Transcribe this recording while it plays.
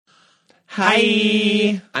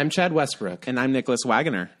Hi. I'm Chad Westbrook. And I'm Nicholas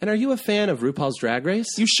Wagoner. And are you a fan of RuPaul's Drag Race?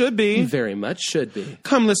 You should be. You very much should be.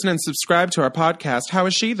 Come listen and subscribe to our podcast, How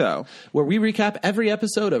Is She, Though? Where we recap every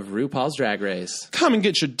episode of RuPaul's Drag Race. Come and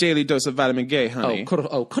get your daily dose of vitamin gay, honey.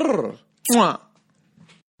 Mwah.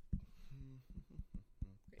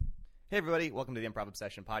 Hey everybody, welcome to the Improv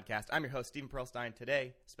Obsession podcast. I'm your host, Stephen Pearlstein.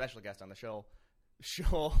 Today, special guest on the show.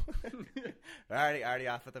 already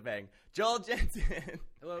off with a bang. Joel Jensen.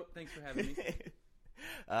 Hello, thanks for having me.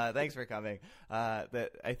 Thanks for coming.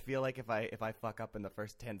 I feel like if I fuck up in the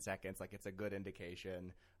first 10 seconds, like it's a good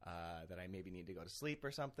indication that I maybe need to go to sleep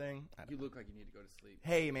or something. You look like you need to go to sleep.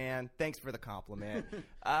 Hey man, thanks for the compliment.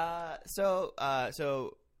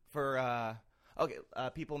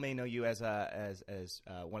 People may know you as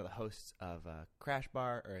one of the hosts of Crash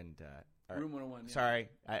Bar Room 101. Yeah. Sorry,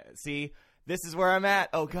 see. This is where I'm at.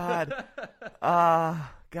 Oh God,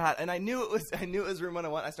 God, and I knew it was Room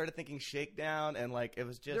 101. I started thinking Shakedown, and like it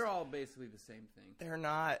was just. They're all basically the same thing. They're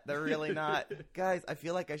not. They're really not, guys. I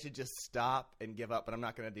feel like I should just stop and give up, but I'm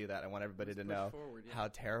not going to do that. I want everybody to know how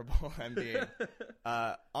terrible I'm being.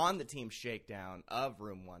 On the team Shakedown of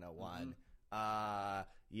Room 101.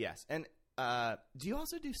 Yes, and do you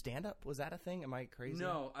also do stand up? Was that a thing? Am I crazy?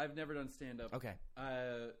 No, I've never done stand up. Okay.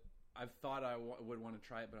 I've thought I would want to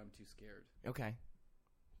try it, but I'm too scared. Okay.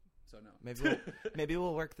 So no. Maybe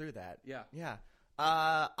we'll work through that. Yeah. Yeah.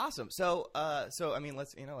 Awesome. So I mean,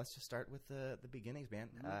 let's just start with the beginnings, man.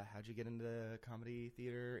 How'd you get into comedy,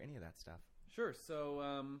 theater, any of that stuff? Sure. So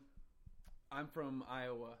I'm from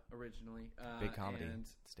Iowa originally. Big comedy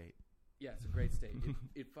state. Yeah, it's a great state.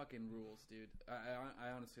 It fucking rules, dude.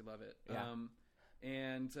 I honestly love it. Yeah.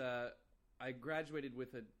 I graduated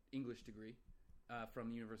with an English degree from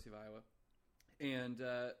the University of Iowa. And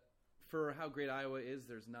for how great Iowa is,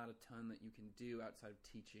 there's not a ton that you can do outside of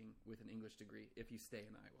teaching with an English degree if you stay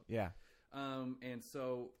in Iowa. Yeah. And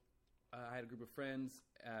so I had a group of friends.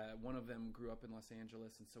 One of them grew up in Los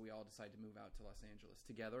Angeles, and so we all decided to move out to Los Angeles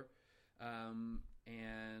together.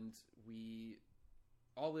 And we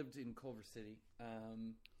all lived in Culver City,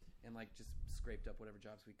 and like just scraped up whatever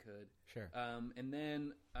jobs we could. Sure. And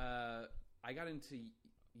then I got into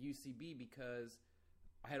UCB because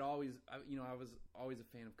I was always a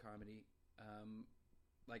fan of comedy.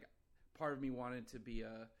 Like part of me wanted to be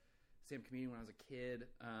a stand-up comedian when I was a kid.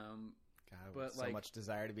 God, but so much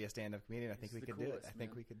desire to be a stand-up comedian. I think we could do it. I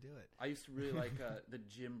think we could do it. I used to really like the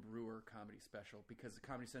Jim Brewer comedy special because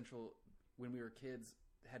Comedy Central, when we were kids,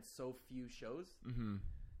 had so few shows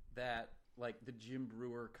that like the Jim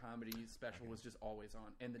Brewer comedy special was just always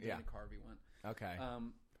on, and the Dana Carvey one. Okay.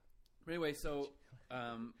 But anyway, so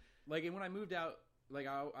like, and when I moved out, like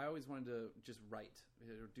I always wanted to just write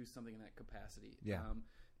or do something in that capacity. Yeah.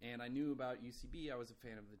 And I knew about UCB. I was a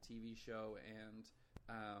fan of the TV show, and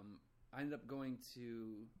I ended up going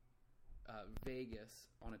to Vegas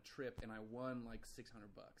on a trip, and I won like $600.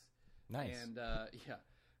 Nice. And yeah.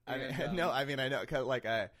 I know. 'Cause, like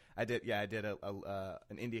I did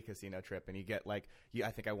an India casino trip, and you get like I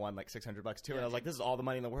think I won like $600 too, and I was like, this is all the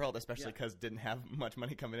money in the world, especially because didn't have much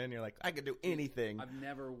money coming in. You're like, I could do anything. I've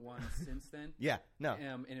never won since then. Yeah, no,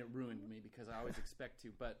 and it ruined me because I always expect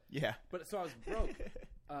to, but yeah, but so I was broke.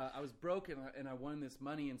 I was broke, and I won this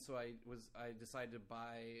money, and so I decided to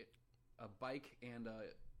buy a bike and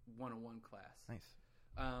a 101 class. Nice.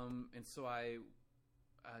 And so I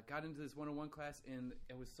got into this 101 class, and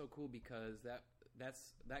it was so cool because that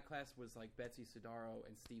class was like Betsy Sudaro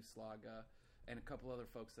and Steve Slaga and a couple other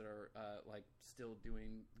folks that are like still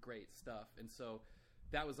doing great stuff. And so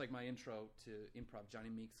that was like my intro to improv.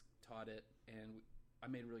 Johnny Meeks taught it, and I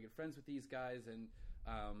made really good friends with these guys, and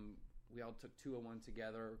we all took 201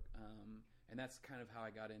 together, and that's kind of how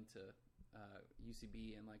I got into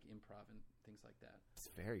UCB and like improv and things like that. It's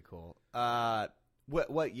very cool.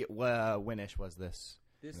 When-ish was this?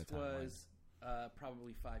 This was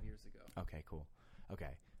probably 5 years ago. Okay, cool.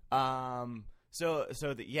 Okay.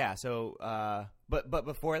 But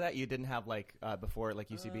before that, you didn't have like before like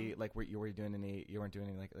UCB like you weren't doing any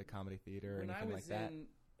like the comedy theater or anything like that. When I was in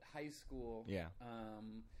high school,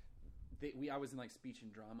 I was in like speech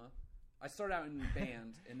and drama. I started out in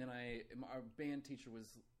band, and then our band teacher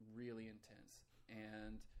was really intense,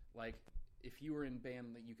 and like if you were in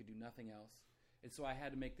band, that you could do nothing else. And so I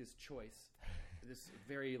had to make this choice, this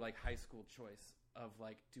very like high school choice of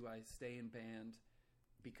like, do I stay in band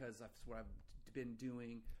because that's what I've been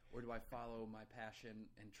doing, or do I follow my passion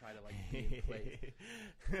and try to like be in plays?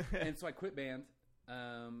 And so I quit band.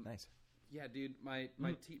 Nice. Yeah, dude. My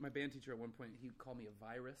band teacher at one point, he called me a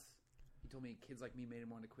virus. He told me kids like me made him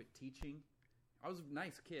want to quit teaching. I was a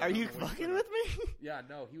nice kid. Are you fucking with me? Yeah,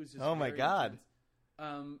 no, he was just. Oh my god.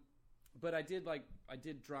 Intense. but I did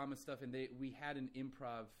drama stuff, and we had an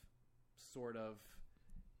improv sort of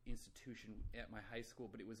institution at my high school,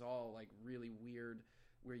 but it was all like really weird,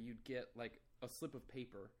 where you'd get like a slip of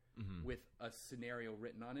paper with a scenario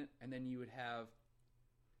written on it, and then you would have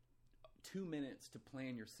 2 minutes to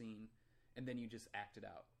plan your scene, and then you just act it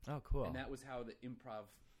out. Oh, cool. And that was how the improv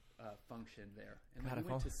functioned there. And God, we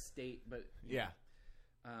went to state, but yeah.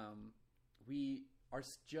 Our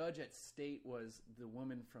judge at state was the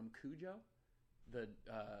woman from Cujo, the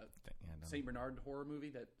St. Bernard horror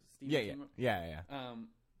movie that Stephen King wrote. Yeah.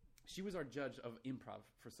 She was our judge of improv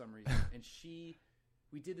for some reason, and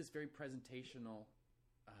we did this very presentational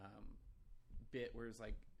bit where it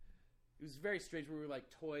was very strange. We were like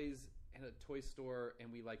toys at a toy store, and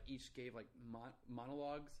we like each gave like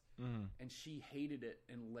monologues, and she hated it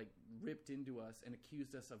and like ripped into us and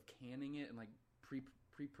accused us of canning it and like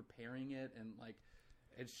pre-preparing it, and like.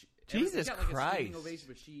 And Jesus got, like, Christ! A standing ovation,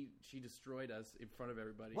 but she destroyed us in front of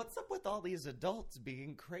everybody. What's up with all these adults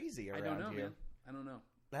being crazy around I don't know, you? man. I don't know.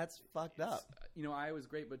 That's fucked up. I was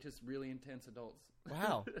great, but just really intense adults.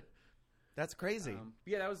 Wow, that's crazy.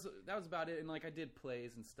 Yeah, that was about it. And like I did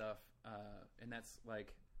plays and stuff, and that's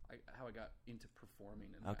like how I got into performing.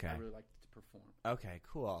 And I really liked to perform. Okay,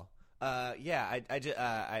 cool. I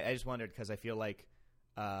just wondered because I feel like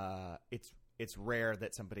it's rare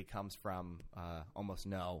that somebody comes from almost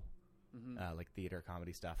like theater,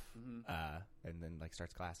 comedy stuff, and then like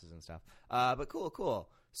starts classes and stuff. But cool.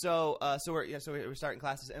 So we're starting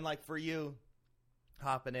classes, and like for you,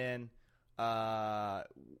 hopping in,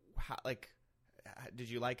 did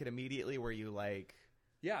you like it immediately? Were you like?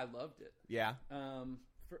 Yeah, I loved it. Yeah.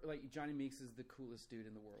 Like Johnny Meeks is the coolest dude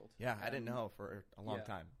in the world. Yeah, I didn't know for a long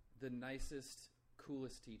time. The nicest,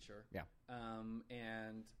 coolest teacher. Yeah.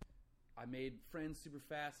 And I made friends super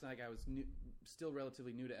fast. Like I was still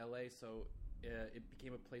relatively new to LA, so it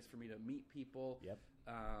became a place for me to meet people. Yep.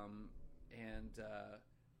 And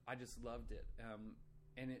I just loved it.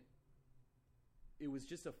 And it was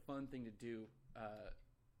just a fun thing to do.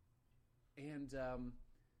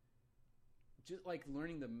 Just like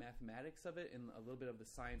learning the mathematics of it and a little bit of the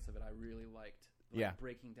science of it, I really liked. Like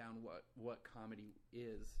breaking down what comedy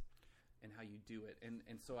is and how you do it,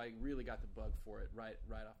 and so I really got the bug for it right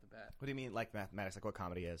off the bat. What do you mean, like mathematics? Like what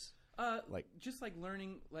comedy is? Just like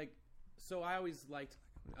learning. Like, so I always liked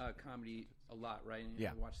comedy a lot, right? And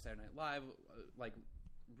I watched Saturday Night Live like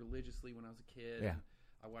religiously when I was a kid. Yeah.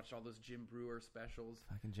 I watched all those Jim Breuer specials.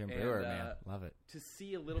 Fucking Jim Breuer, man, love it. To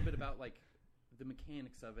see a little bit about like the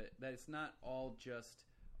mechanics of it, that it's not all just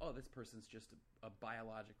this person's just a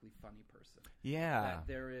biologically funny person. Yeah. That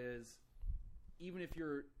there is, even if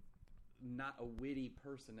you're not a witty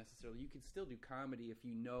person necessarily, you can still do comedy if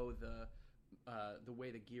you know the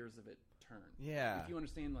way the gears of it turn. Yeah. If you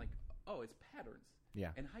understand like, it's patterns. Yeah.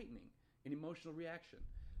 And heightening and emotional reaction.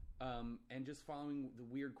 And just following the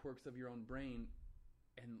weird quirks of your own brain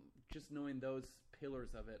and just knowing those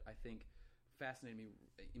pillars of it, I think fascinated me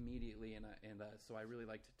immediately, and so I really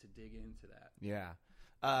liked to dig into that. Yeah.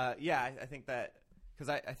 I think that because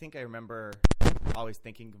I think I remember always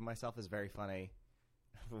thinking of myself as very funny.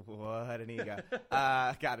 What an ego!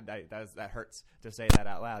 That hurts to say that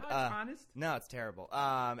out loud. Honest? No, it's terrible.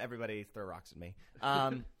 Everybody throw rocks at me.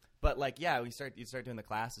 But like, you start doing the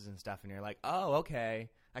classes and stuff, and you're like, oh, okay.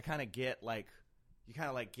 I kind of get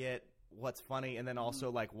get what's funny, and then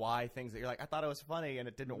also like why things that you're like, I thought it was funny and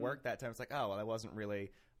it didn't work that time. It's like, oh, well, I wasn't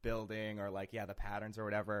really building or like, the patterns or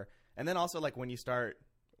whatever. And then also like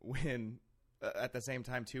at the same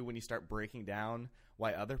time too, when you start breaking down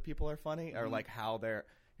why other people are funny or like how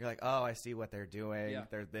you're like, oh, I see what they're doing. Yeah.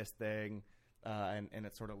 They're this thing. And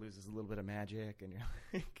it sort of loses a little bit of magic, and you're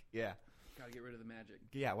like, yeah. Gotta get rid of the magic.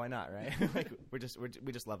 Yeah, why not, right? Like we just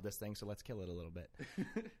love this thing, so let's kill it a little bit.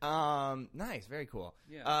 Nice, very cool.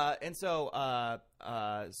 Yeah. And so I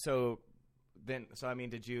mean,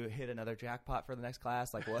 did you hit another jackpot for the next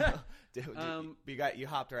class? Like what? You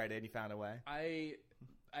hopped right in. You found a way.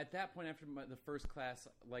 At that point, after the first class,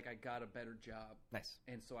 like I got a better job. Nice.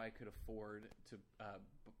 And so I could afford to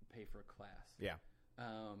pay for a class. Yeah.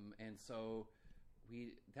 And so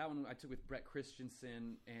that one I took with Brett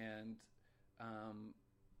Christensen and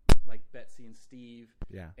like Betsy and Steve.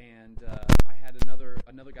 Yeah. And I had another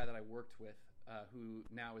guy that I worked with who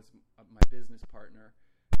now is my business partner.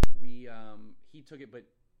 He took it, but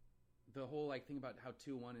the whole like thing about how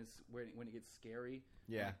 2-1 is when it gets scary.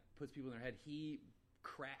 Yeah. Like, puts people in their head. He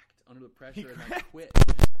cracked under the pressure and like quit. He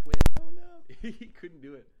just quit. Oh no. He couldn't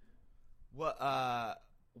do it. What I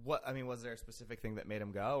mean, was there a specific thing that made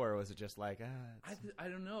him go, or was it just like I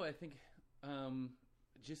don't know. I think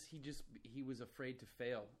he was afraid to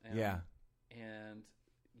fail. And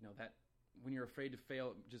that when you're afraid to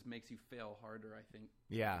fail, it just makes you fail harder, I think.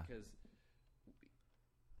 Yeah.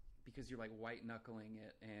 Because you're like white knuckling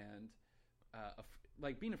it, and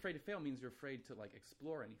like being afraid to fail means you're afraid to like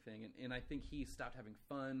explore anything, and I think he stopped having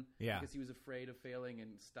fun because he was afraid of failing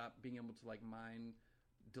and stopped being able to like mine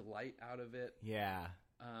delight out of it. Yeah.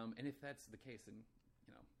 And if that's the case, then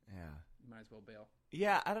you might as well bail.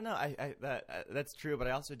 Yeah, I don't know. That's true, but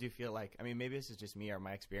I also do feel like, I mean, maybe this is just me or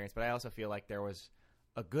my experience, but I also feel like there was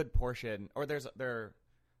a good portion, or there's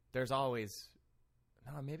always.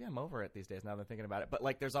 No, maybe I'm over it these days now that I'm thinking about it. But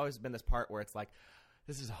like, there's always been this part where it's like,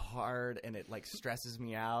 this is hard, and it like stresses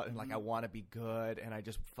me out, and like I want to be good, and I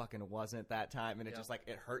just fucking wasn't that time, and it just like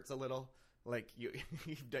it hurts a little. Like you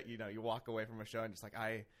walk away from a show and just like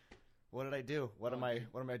what did I do? What am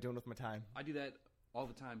I doing with my time? I do that all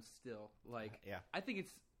the time still. Like I think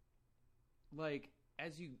it's like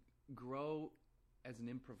as you grow as an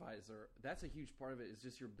improviser, that's a huge part of it, is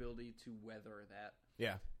just your ability to weather that.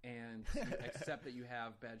 Yeah. And to accept that you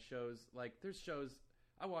have bad shows. Like, there's shows,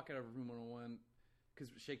 I walk out of Room 101, because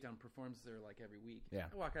Shakedown performs there, like, every week. Yeah.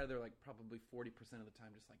 I walk out of there, like, probably 40% of the time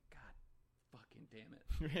just like, God fucking damn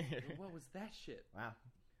it. What was that shit? Wow.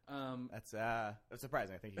 That's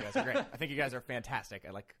surprising. I think you guys are great. I think you guys are fantastic.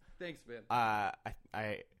 Thanks, man. I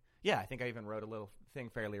think I even wrote a little thing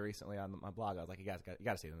fairly recently on my blog. I was like, you got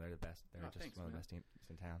to see them. They're the best. They're just one of the best teams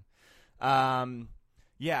in town.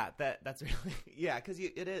 Yeah, that's really because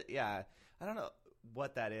it is. Yeah, I don't know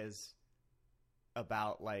what that is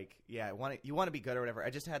about. Like, you want to be good or whatever.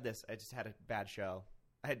 I just had a bad show.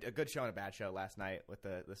 I had a good show and a bad show last night with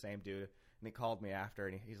the same dude, and he called me after,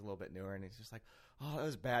 and he's a little bit newer, and he's just like, "Oh, that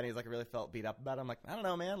was bad." And he's like, I really felt beat up about it. I'm like, I don't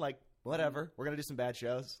know, man. Like, whatever. We're gonna do some bad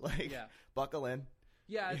shows. Like, buckle in.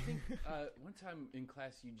 Yeah, I think one time in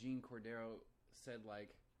class, Eugene Cordero said, like,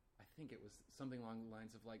 I think it was something along the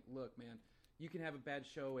lines of, like, look, man, you can have a bad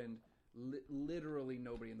show and literally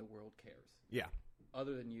nobody in the world cares. Yeah.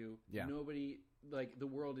 Other than you. Yeah. Nobody, like, the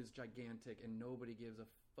world is gigantic and nobody gives a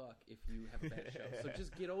fuck if you have a bad show. So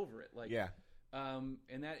just get over it. Like,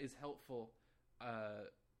 and that is helpful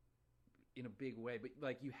in a big way. But,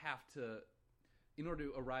 like, you have to, in order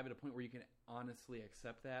to arrive at a point where you can honestly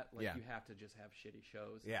accept that, like, you have to just have shitty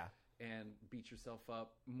shows. Yeah. And beat yourself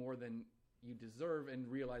up more than you deserve and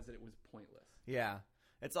realize that it was pointless. Yeah.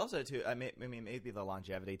 It's also, too, I mean, maybe the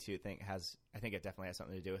longevity, too, I think it definitely has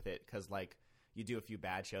something to do with it, because, like, you do a few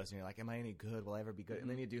bad shows, and you're like, am I any good? Will I ever be good? Mm-hmm.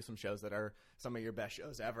 And then you do some shows that are some of your best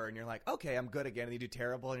shows ever, and you're like, okay, I'm good again, and you do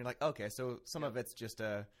terrible, and you're like, okay, so some of it's just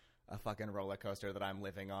a fucking roller coaster that I'm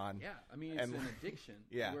living on. Yeah, I mean, it's an addiction.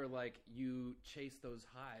 Where, like, you chase those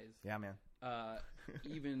highs. Yeah, man.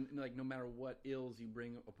 Even, like, no matter what ills you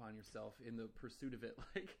bring upon yourself in the pursuit of it.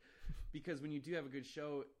 Like, because when you do have a good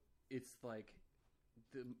show, it's, like,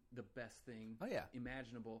 the best thing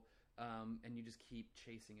imaginable, and you just keep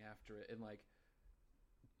chasing after it, and like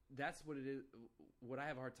that's what it is. What I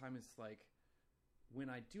have a hard time is like when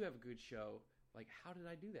I do have a good show, like how did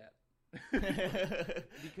I do that?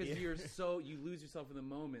 Because you lose yourself in the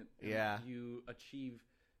moment. And you achieve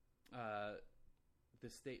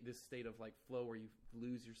this state of like flow where you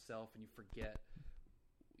lose yourself and you forget,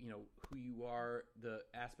 who you are, the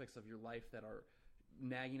aspects of your life that are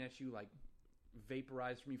nagging at you, like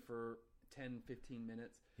vaporized me for 10-15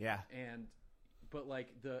 minutes, but like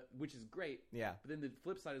which is great, but then the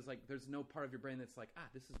flip side is like there's no part of your brain that's like,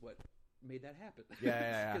 this is what made that happen,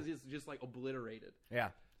 because it's just like obliterated.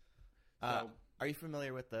 So, are you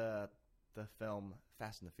familiar with the film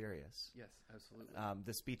Fast and the Furious? Yes, absolutely.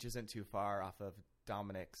 The speech isn't too far off of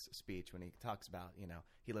Dominic's speech when he talks about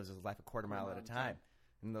he lives his life a quarter mile at a time.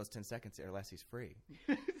 In those 10 seconds or less, he's free.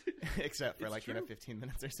 Except for, like, 15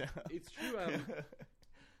 minutes or so. It's true.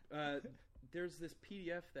 There's this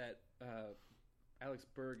PDF that Alex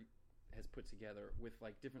Berg has put together with,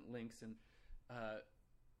 like, different links. And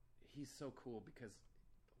he's so cool because,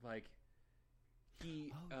 like,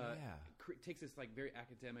 he takes this, like, very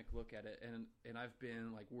academic look at it. And I've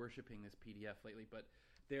been, like, worshiping this PDF lately. But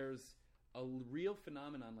there's a real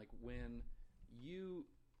phenomenon, like, when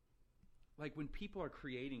people are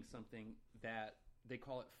creating something that they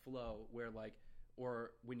call it flow, where like,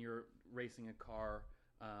 or when you're racing a car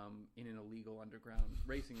in an illegal underground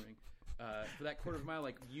racing ring, for that quarter of a mile,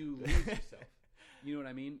 like you lose yourself. You know what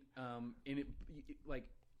I mean? And it like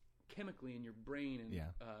chemically in your brain and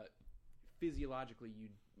physiologically,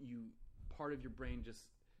 you part of your brain just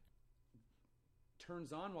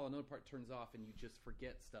turns on while another part turns off, and you just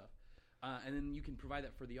forget stuff. And then you can provide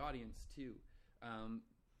that for the audience too.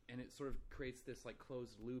 And it sort of creates this like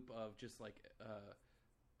closed loop of just like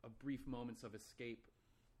a brief moments of escape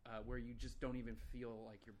where you just don't even feel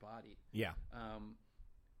like your body. Yeah.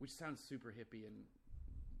 which sounds super hippie and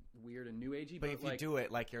weird and new agey. But if you do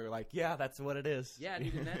it, like you're like, yeah, that's what it is. Yeah,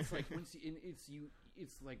 dude, and that's like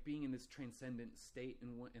it's like being in this transcendent state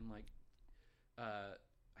and like,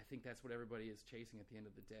 I think that's what everybody is chasing at the end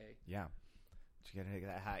of the day. Yeah. You gotta take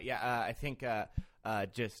that high. Yeah, I think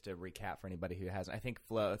just to recap for anybody who hasn't, I think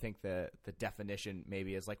flow. I think the definition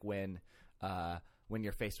maybe is like when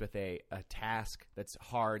you're faced with a task that's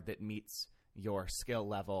hard that meets your skill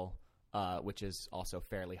level, which is also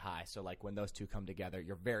fairly high. So like when those two come together,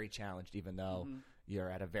 you're very challenged, even though you're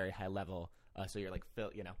at a very high level. So you're like,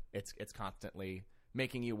 it's constantly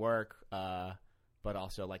making you work. But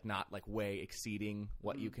also like not like way exceeding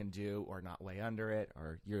what you can do, or not way under it,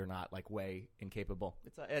 or you're not like way incapable.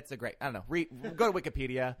 It's a great, I don't know. Go to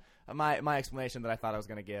Wikipedia. My explanation that I thought I was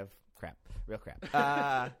going to give, real crap.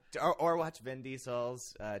 Or watch Vin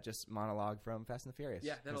Diesel's just monologue from Fast and the Furious.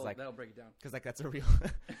 Yeah, that'll break it down. Because like that's a real,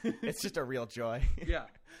 it's just a real joy. Yeah.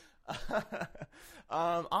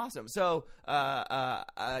 Awesome. So,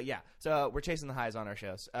 yeah. So we're chasing the highs on our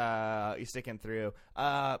shows. You're sticking through.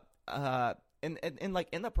 And like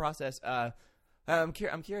in the process, I'm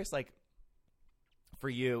curious, like for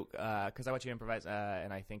you, because I watch you improvise,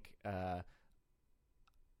 and I think I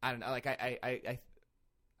don't know, like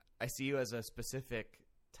I see you as a specific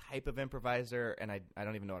type of improviser, and I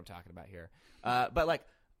don't even know what I'm talking about here. But like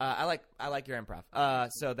I like your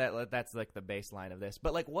improv. So that's like the baseline of this.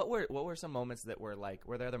 But like, what were some moments that were like?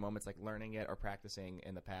 Were there other moments like learning it or practicing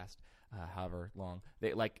in the past? However long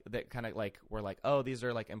that kind of like were like, oh, these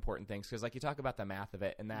are like important things, because like you talk about the math of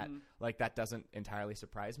it, and that like that doesn't entirely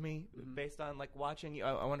surprise me based on like watching you.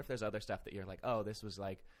 I wonder if there's other stuff that you're like, oh, this is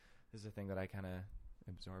a thing that I kind of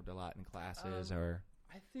absorbed a lot in classes. Or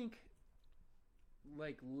I think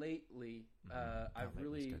like lately I've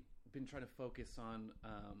really been trying to focus on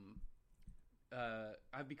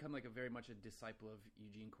I've become like a very much a disciple of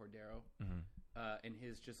Eugene Cordero and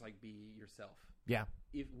his just like be yourself. Yeah.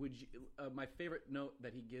 My favorite note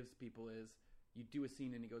that he gives people is, you do a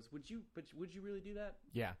scene and he goes, would you really do that?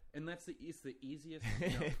 Yeah. And it's the easiest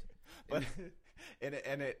note. But and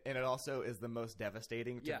it also is the most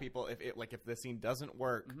devastating to people if the scene doesn't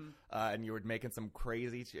work and you were making some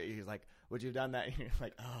crazy he's like, would you have done that? And you're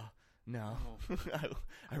like, oh no.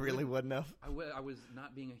 I really wouldn't have. I was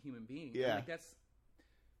not being a human being. Yeah. Like that's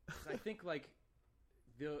I think like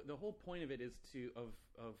the whole point of it is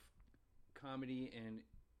of comedy and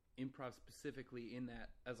improv specifically, in that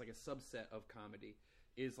as like a subset of comedy,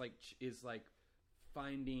 is like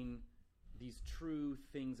finding these true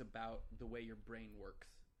things about the way your brain works,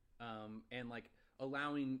 and like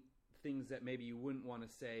allowing things that maybe you wouldn't want to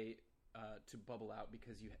say to bubble out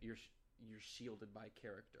because you're shielded by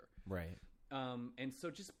character, right? And so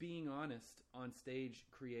just being honest on stage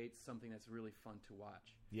creates something that's really fun to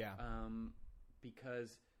watch. Yeah.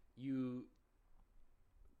 Because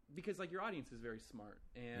like your audience is very smart,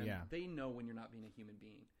 and they know when you're not being a human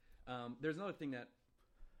being. There's another thing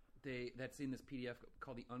that's in this PDF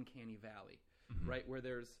called the Uncanny Valley, right? Where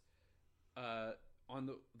there's on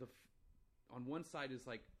one side is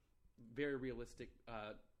like very realistic,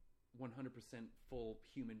 100% full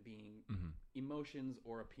human being emotions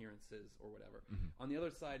or appearances or whatever. On the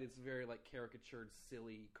other side, it's very like caricatured,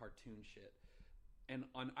 silly cartoon shit. And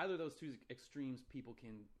on either of those two extremes, people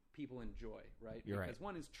enjoy, right? You're because right.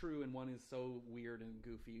 One is true and one is so weird and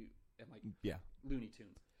goofy and like Looney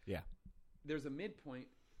Tunes. Yeah. There's a midpoint,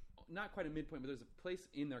 not quite a midpoint, but there's a place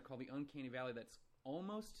in there called the Uncanny Valley that's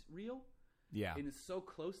almost real. Yeah. And it's so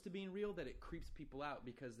close to being real that it creeps people out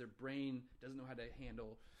because their brain doesn't know how to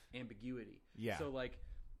handle ambiguity. Yeah. So like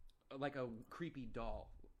a creepy doll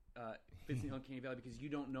fits in the Uncanny Valley because you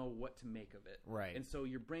don't know what to make of it. Right. And so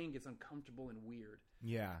your brain gets uncomfortable and weird.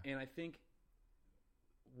 Yeah. And I think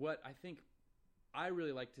what I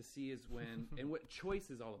really like to see is when and what choice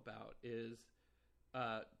is all about is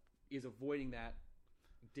avoiding that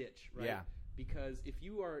ditch, right? Yeah. Because if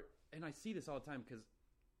you are, and I see this all the time because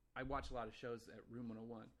I watch a lot of shows at Room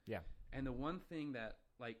 101. Yeah. And the one thing that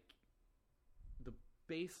like the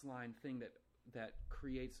baseline thing that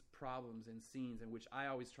creates problems in scenes, and which I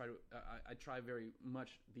always try to I try very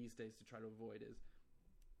much these days to try to avoid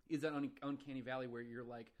is that uncanny valley where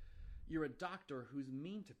you're a doctor who's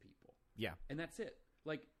mean to people. Yeah. And that's it.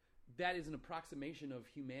 Like that is an approximation of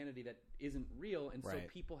humanity that isn't real, and so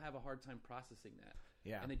people have a hard time processing that.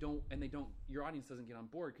 Yeah. And they don't your audience doesn't get on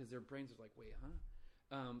board because their brains are like, "Wait,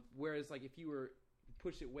 huh?" Whereas like if you were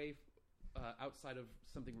push it way outside of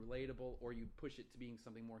something relatable, or you push it to being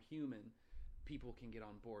something more human, people can get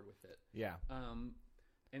on board with it. Yeah.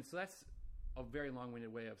 And so that's a very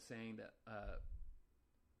long-winded way of saying that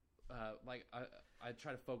like I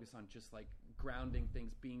try to focus on just like grounding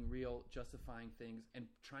things, being real, justifying things, and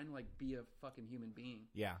trying to like be a fucking human being.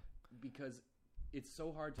 Yeah. Because it's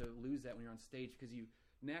so hard to lose that when you're on stage because you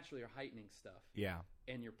naturally are heightening stuff. Yeah.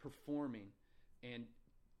 And you're performing, and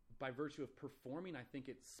by virtue of performing, I think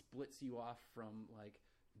it splits you off from like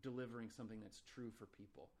delivering something that's true for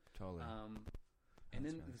people. Totally. And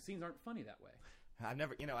then the scenes aren't funny that way. I've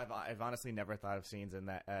never, I've honestly never thought of scenes in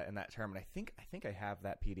that term, and I think I have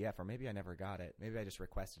that PDF, or maybe I never got it. Maybe I just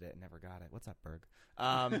requested it and never got it. What's up, Berg?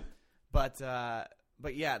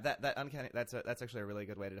 But yeah, that uncanny. That's actually a really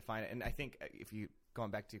good way to define it. And I think if you going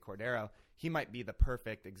back to Cordero, he might be the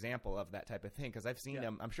perfect example of that type of thing because I've seen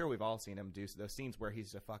him. I'm sure we've all seen him do those scenes where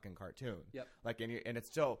he's a fucking cartoon. Yep. Like and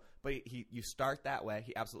it's so. But you start that way.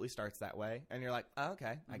 He absolutely starts that way, and you're like, oh,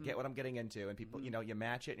 okay, I get what I'm getting into. And people, you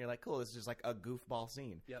match it, and you're like, cool, this is just like a goofball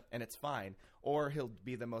scene. Yep. And it's fine. Or he'll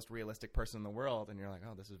be the most realistic person in the world, and you're like,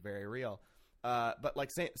 oh, this is very real. But like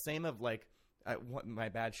same of like. My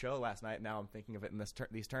bad show last night. Now I'm thinking of it in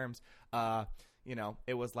these terms.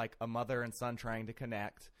 It was like a mother and son trying to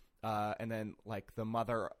connect, and then like the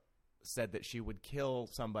mother said that she would kill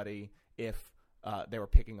somebody if they were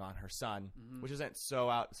picking on her son, which isn't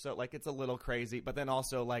so like it's a little crazy. But then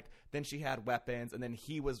also like then she had weapons, and then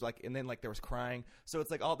he was like, and then like there was crying. So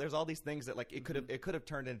it's like there's all these things that like it could have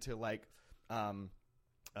turned into like.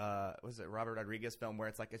 Was it Robert Rodriguez film where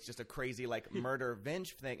it's like it's just a crazy like murder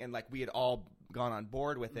venge thing, and like we had all gone on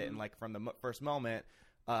board with it, and like from the first moment,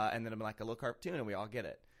 and then I'm like a little cartoon, and we all get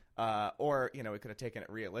it. Or we could have taken it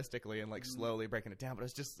realistically and like slowly breaking it down, but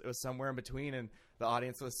it was somewhere in between, and the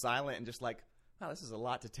audience was silent and just like, wow, this is a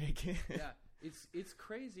lot to take in. Yeah, it's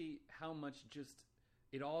crazy how much just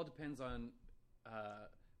it all depends on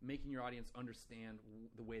making your audience understand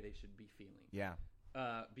the way they should be feeling. Yeah.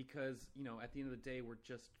 Because at the end of the day, we're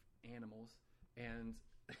just animals, and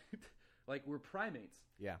like we're primates.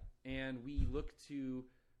 Yeah. And we look to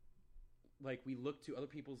other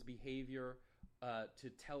people's behavior to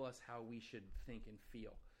tell us how we should think and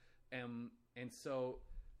feel. And so,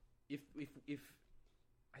 if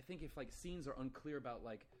I think if like scenes are unclear about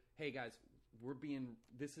like, hey guys,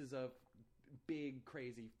 this is a big,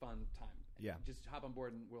 crazy, fun time. Yeah. Just hop on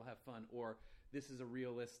board and we'll have fun. Or this is a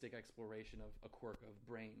realistic exploration of a quirk of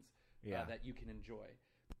brains that you can enjoy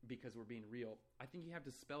because we're being real. I think you have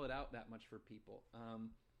to spell it out that much for people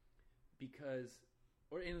and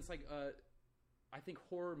it's like I think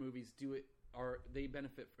horror movies they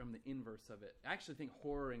benefit from the inverse of it. I actually think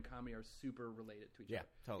horror and comedy are super related to each other.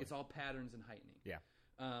 Yeah, totally. It's all patterns and heightening. Yeah.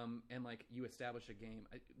 And like you establish a game.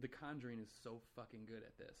 The Conjuring is so fucking good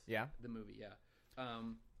at this. Yeah. The movie, yeah.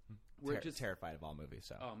 We're just terrified of all movies.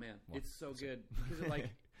 So oh man, it's so good because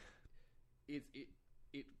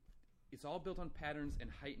it's all built on patterns and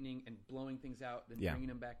heightening and blowing things out, then bringing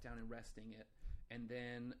them back down and resting it, and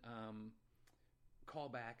then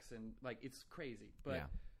callbacks and like it's crazy. But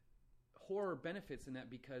horror benefits in that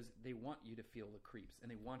because they want you to feel the creeps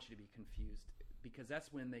and they want you to be confused because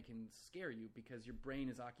that's when they can scare you because your brain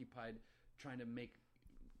is occupied trying to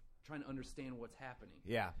understand what's happening.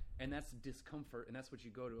 Yeah. And that's discomfort, and that's what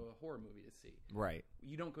you go to a horror movie to see. Right.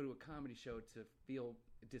 You don't go to a comedy show to feel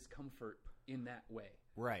discomfort in that way.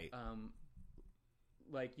 Right.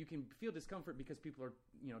 Like you can feel discomfort because people are,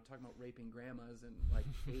 talking about raping grandmas and like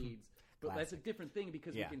AIDS. But that's a different thing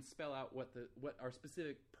because we can spell out what our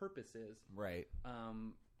specific purpose is. Right.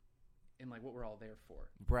 And like what we're all there for.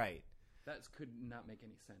 Right. That could not make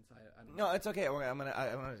any sense. I don't know. No, it's okay. I'm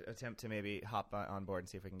gonna attempt to maybe hop on board and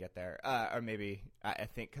see if we can get there. Or maybe I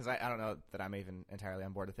think because I don't know that I'm even entirely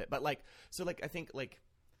on board with it. But like I think like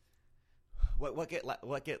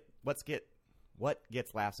what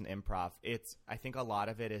gets laughs in improv. I think a lot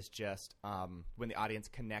of it is just when the audience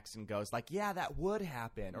connects and goes like, yeah, that would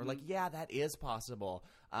happen, or like, yeah, that is possible.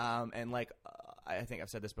 And like I think I've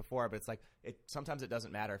said this before, but it's like sometimes it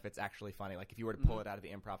doesn't matter if it's actually funny. Like if you were to pull it out of the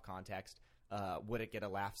improv context, would it get a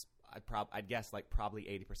laugh? I'd guess like probably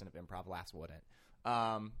 80% of improv laughs wouldn't.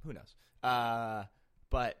 Who knows?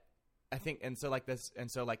 But I think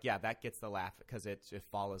that gets the laugh because it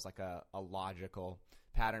follows like a logical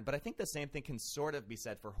pattern. But I think the same thing can sort of be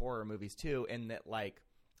said for horror movies too, in that like.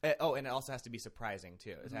 And it also has to be surprising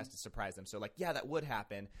too. It has to surprise them. So like, yeah, that would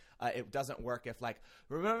happen. It doesn't work if like,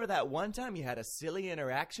 remember that one time you had a silly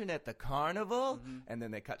interaction at the carnival, and then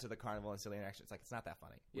they cut to the carnival and silly interaction. It's like it's not that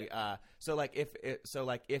funny. Yeah. So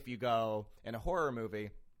if you go in a horror movie,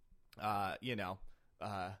 the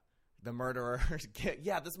murderer,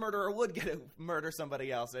 this murderer would murder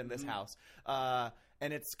somebody else in this house.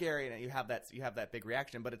 and it's scary, and you have that big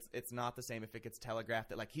reaction, but it's not the same if it gets telegraphed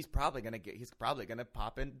that like he's probably gonna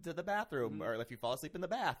pop into the bathroom, or if you fall asleep in the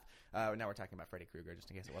bath. Now we're talking about Freddy Krueger, just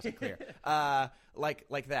in case it wasn't clear.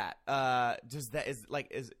 Like that.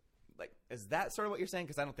 Is that sort of what you're saying?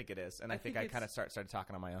 Because I don't think it is, and I think I kind of started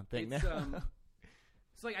talking on my own thing now.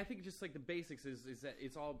 It's like I think just like the basics is that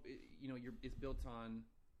it's all it's built on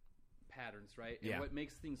patterns, right? And what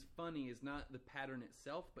makes things funny is not the pattern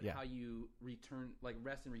itself, but how you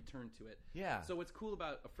rest and return to it. Yeah. So what's cool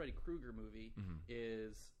about a Freddy Krueger movie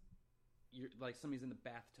is you're like somebody's in the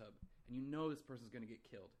bathtub and you know this person's going to get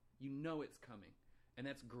killed. You know it's coming, and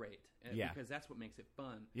that's great. Because that's what makes it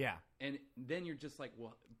fun. Yeah. And then you're just like,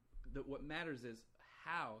 well, what matters is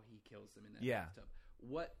how he kills them in that bathtub.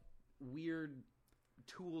 What weird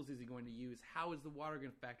tools is he going to use? How is the water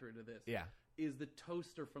going to factor into this? Yeah. Is the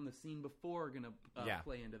toaster from the scene before going to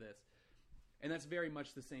play into this? And that's very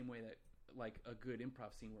much the same way that like a good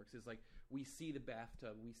improv scene works. Is like we see the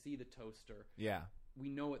bathtub, we see the toaster. Yeah. We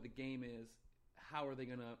know what the game is. How are they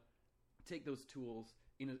going to take those tools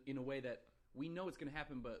in a way that we know it's going to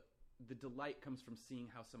happen, but the delight comes from seeing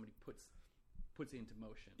how somebody puts it into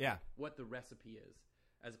motion. Yeah. What the recipe is,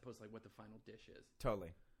 as opposed to like what the final dish is.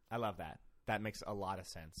 Totally. I love that. That makes a lot of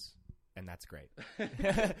sense. And that's great.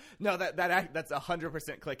 No, that's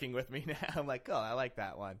 100% clicking with me now. I'm like, oh, I like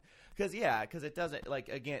that one. Because it doesn't, like,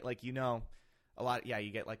 again, like, a lot,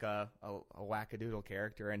 you get like a wackadoodle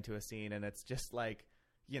character into a scene, and it's just like,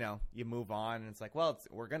 you move on, and it's like, well,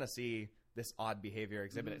 we're going to see this odd behavior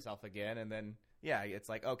exhibit itself again, and then, it's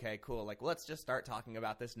like, okay, cool, like, let's just start talking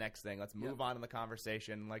about this next thing. Let's move on in the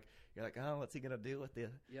conversation. Like, you're like, oh, what's he going to do with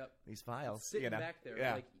these files? It's sitting back there.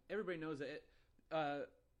 Like, everybody knows that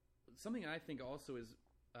something I think also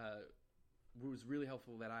was really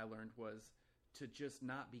helpful that I learned was to just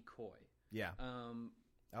not be coy. Yeah.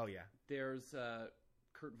 There's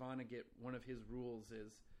Kurt Vonnegut. One of his rules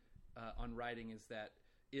is on writing is that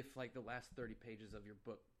if like the last 30 pages of your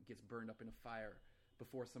book gets burned up in a fire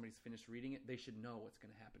before somebody's finished reading it, they should know what's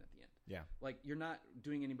going to happen at the end. Yeah. Like you're not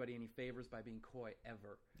doing anybody any favors by being coy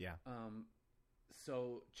ever. Yeah.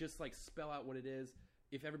 So just like spell out what it is.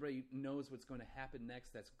 If everybody knows what's going to happen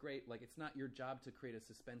next, that's great. Like, it's not your job to create a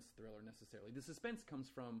suspense thriller necessarily. The suspense comes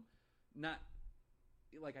from not,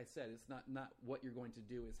 like I said, it's not what you're going to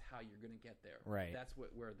do, is how you're going to get there. Right. That's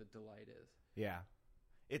where the delight is. Yeah.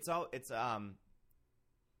 It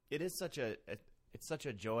is such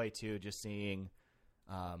a joy too, just seeing,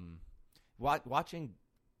 watching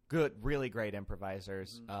really great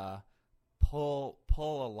improvisers, pull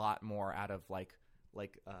a lot more out of like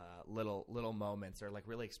little moments, or like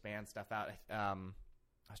really expand stuff out. I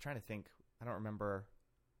was trying to think. I don't remember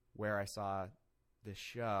where I saw this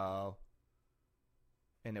show,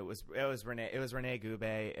 and it was Rene Gube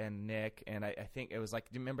and Nick, and I think it was like,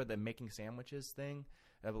 do you remember the making sandwiches thing?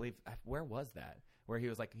 I believe, where was that? Where he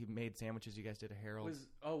was like, he made sandwiches. You guys did a Harold.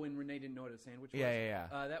 When Renee didn't know what a sandwich was. Yeah.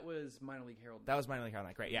 That was Minor League Harold. That was Minor League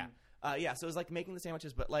Harold. Great. Yeah. So it was like making the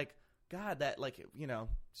sandwiches, but like, God, that like,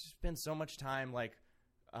 spend so much time like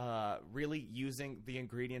really using the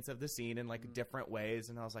ingredients of the scene in like different ways,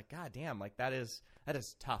 and I was like, God damn, like that is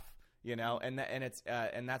tough, and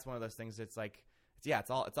that's one of those things. It's like, it's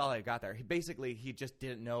all I got there. He just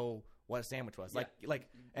didn't know what a sandwich was.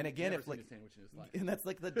 And again, if like, a sandwich in his life. And that's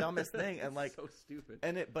like the dumbest thing, and like so stupid.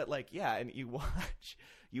 And and you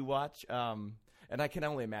watch. And I can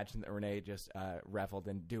only imagine that Renee just reveled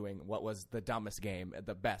in doing what was the dumbest game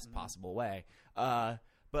the best possible way. But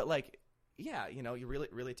like, you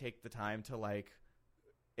really take the time to like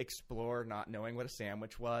explore not knowing what a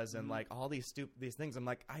sandwich was, and like all these things. I'm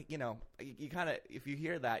like, you kind of, if you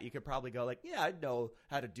hear that, you could probably go like, yeah, I know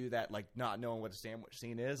how to do that, like not knowing what a sandwich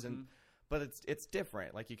scene is, but it's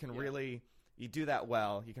different. Like you can really, you do that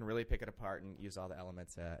well, you can really pick it apart and use all the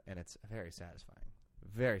elements, and it's very satisfying.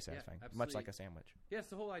 Very satisfying, much like a sandwich. Yeah, it's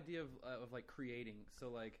the whole idea of like creating. So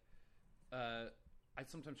like, I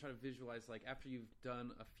sometimes try to visualize like after you've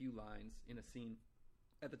done a few lines in a scene,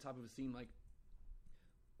 at the top of a scene,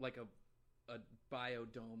 like a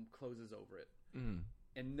biodome closes over it,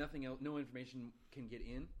 and nothing else, no information can get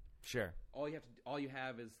in. Sure. All you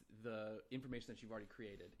have is the information that you've already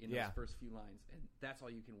created in those first few lines, and that's all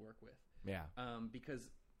you can work with. Yeah. Because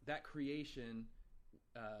that creation.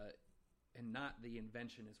 And not the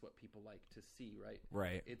invention is what people like to see, right?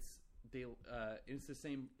 Right. It's the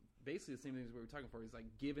same, basically the same things we were talking for. Is like,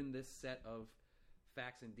 given this set of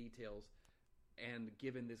facts and details, and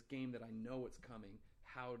given this game that I know what's coming,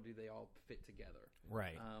 how do they all fit together?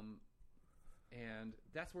 Right. And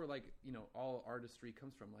that's where like all artistry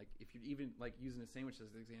comes from. Like if you even like using a sandwich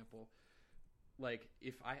as an example, like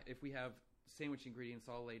if we have sandwich ingredients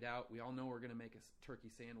all laid out. We all know we're going to make a turkey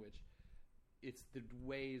sandwich. It's the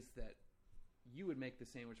ways that you would make the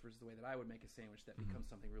sandwich versus the way that I would make a sandwich that becomes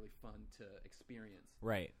something really fun to experience.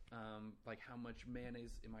 Right. Like how much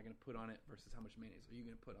mayonnaise am I going to put on it versus how much mayonnaise are you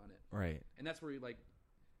going to put on it? Right. And that's where you like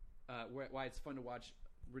why it's fun to watch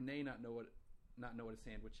Renee not know what a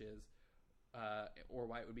sandwich is, or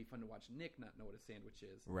why it would be fun to watch Nick not know what a sandwich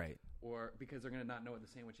is. Right. Or because they're going to not know what the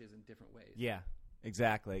sandwich is in different ways. Yeah.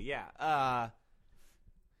 Exactly. Yeah.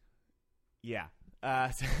 Yeah.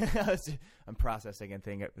 I'm processing and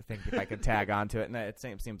think if I could tag onto it, and it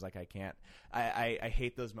seems like I can't. I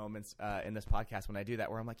hate those moments in this podcast when I do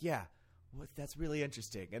that, where I'm like, yeah, that's really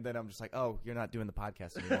interesting, and then I'm just like, oh, you're not doing the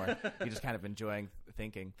podcast anymore. You're just kind of enjoying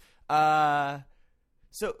thinking.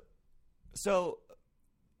 So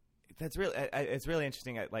that's really it's really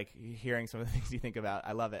interesting. Like hearing some of the things you think about.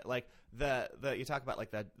 I love it. Like the you talk about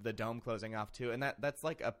like the dome closing off too, and that's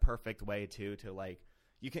like a perfect way to like.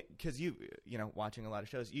 You can, because you know, watching a lot of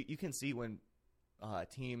shows, you can see when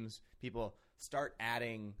people start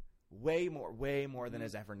adding way more than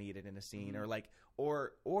is ever needed in a scene, or like,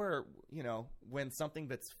 or you know, when something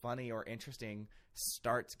that's funny or interesting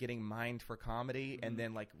starts getting mined for comedy and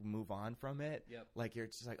then like move on from it. Yep. Like you're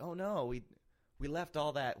just like, oh no, we left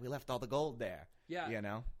all that, we left all the gold there. Yeah. You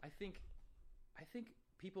know. I think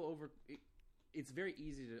people it's very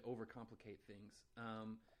easy to overcomplicate things,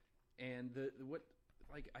 and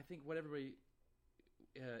I think what everybody,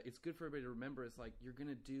 it's good for everybody to remember is like you're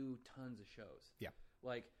gonna do tons of shows. Yeah.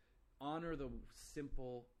 Like honor the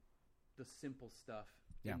simple stuff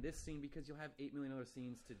in this scene, because you'll have 8 million other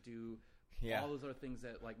scenes to do. Yeah. All those other things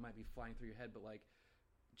that like might be flying through your head, but like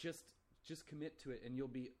just commit to it, and you'll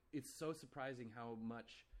be. It's so surprising how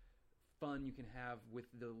much fun you can have with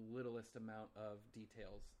the littlest amount of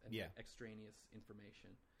details and extraneous information.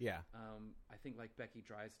 Yeah. I think like Becky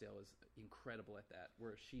Drysdale is incredible at that,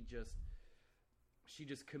 where she just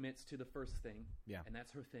commits to the first thing, and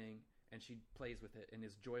that's her thing, and she plays with it and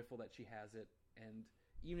is joyful that she has it. And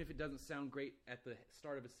even if it doesn't sound great at the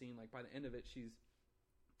start of a scene, like by the end of it, she's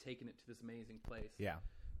taken it to this amazing place. Yeah.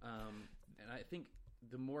 And I think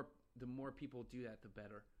the more people do that, the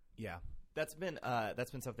better. Yeah. That's been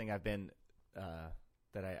something I've been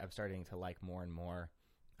that I'm starting to like more and more.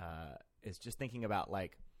 Is just thinking about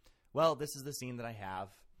like, well, this is the scene that I have,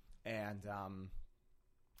 and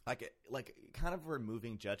like kind of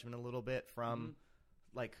removing judgment a little bit from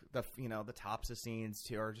like the tops of scenes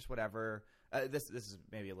too, or just whatever. This is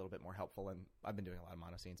maybe a little bit more helpful, and I've been doing a lot of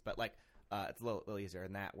mono scenes, but like it's a little easier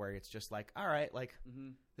in that, where it's just like, all right, like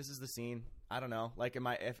this is the scene. I don't know, like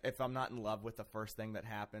if I'm not in love with the first thing that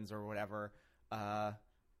happens or whatever,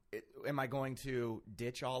 am I going to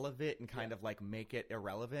ditch all of it and kind of like make it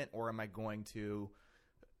irrelevant, or am I going to,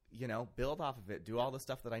 build off of it, do all the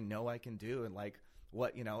stuff that I know I can do, and like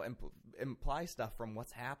what, imply stuff from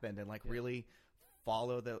what's happened, and like really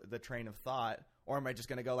follow the train of thought? Or am I just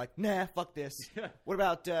going to go like, nah, fuck this. What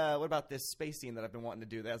about this space scene that I've been wanting to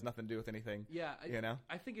do that has nothing to do with anything? Yeah.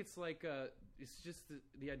 I think it's like, it's just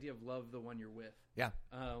the idea of love the one you're with. Yeah.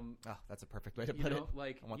 That's a perfect way to put it.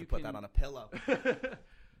 Like I want to put that on a pillow.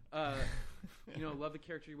 Love the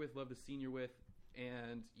character you're with, love the scene you're with,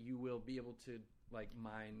 and you will be able to like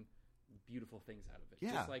mine beautiful things out of it.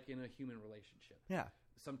 Yeah. Just like in a human relationship. Yeah.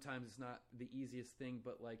 Sometimes it's not the easiest thing,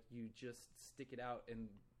 but like you just stick it out and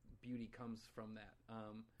beauty comes from that.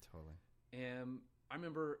 Totally. And I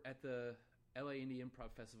remember at the LA Indie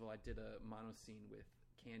Improv Festival, I did a mono scene with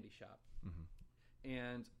Candy Shop.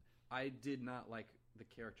 And I did not like the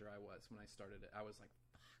character I was when I started it. I was like,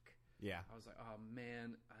 fuck. Yeah. I was like, oh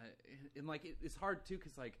man. And like, it's hard too,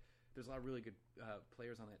 because like there's a lot of really good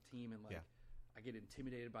players on that team, and like I get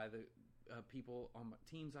intimidated by the people on my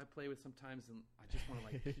teams I play with sometimes, and I just want to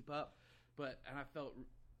like keep up. And I felt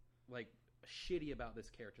like shitty about this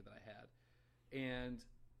character that I had,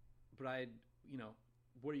 but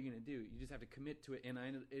what are you gonna do? You just have to commit to it, and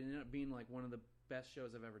it ended up being like one of the best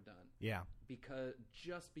shows I've ever done. Yeah, because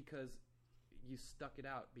you stuck it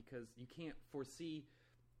out, because you can't foresee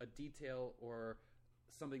a detail or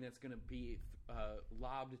something that's gonna be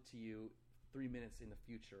lobbed to you 3 minutes in the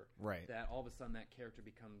future. Right. That all of a sudden that character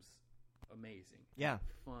becomes amazing. Yeah,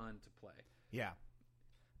 fun to play. Yeah.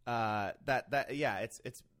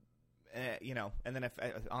 It's and then if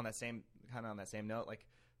on that same note, like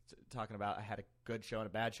talking about, I had a good show and a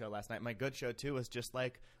bad show last night. My good show too was just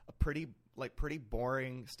like a pretty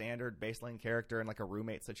boring standard baseline character in like a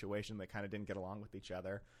roommate situation that kind of didn't get along with each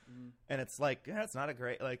other. And it's like, it's not a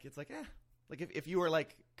great, like, it's like, like if you were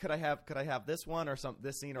like, could I have this one or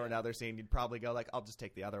this scene or another scene, you'd probably go like, I'll just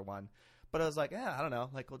take the other one. But I was like, I don't know,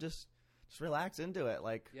 like we'll just relax into it.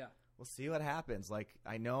 Like, we'll see what happens. Like,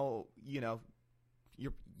 I know, you're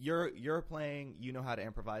playing, you know how to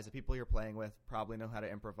improvise. The people you're playing with probably know how to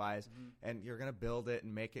improvise, and you're going to build it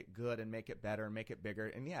and make it good and make it better and make it bigger.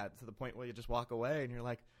 And to the point where you just walk away and you're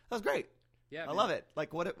like, that was great. Yeah, I love it.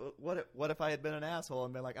 Like, what if I had been an asshole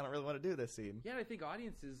and been like, I don't really want to do this scene? Yeah, I think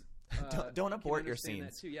audiences don't abort your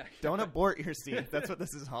scenes. Too. Yeah. Don't abort your scenes. That's what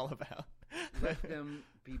this is all about. Let them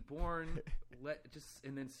be born.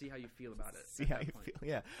 And then see how you feel about it. See how you feel.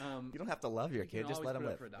 Yeah. You don't have to love your kid. Just let them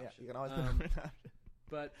live. Yeah, you can always put up for adoption.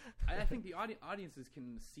 But I think the audiences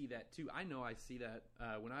can see that too. I know I see that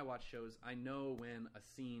when I watch shows. I know when a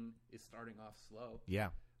scene is starting off slow. Yeah.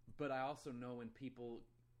 But I also know when people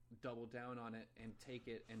double down on it and take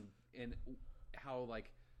it and how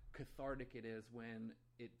like cathartic it is when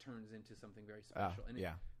it turns into something very special. And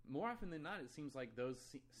more often than not, it seems like those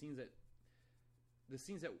scenes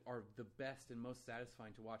that are the best and most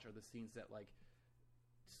satisfying to watch are the scenes that like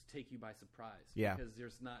just take you by surprise. Yeah. Because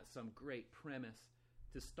there's not some great premise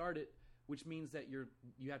to start it, which means that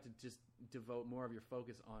you have to just devote more of your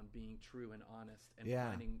focus on being true and honest and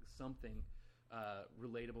finding something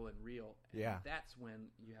relatable and real. And that's when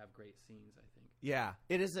you have great scenes, I think. Yeah,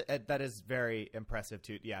 it is. That is very impressive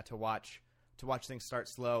to watch things start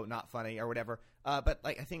slow, not funny or whatever. But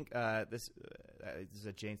like I think this is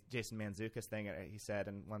a Jason Mantzoukas thing he said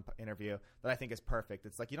in one interview that I think is perfect.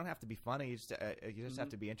 It's like you don't have to be funny; you just have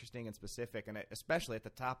to be interesting and specific, and especially at the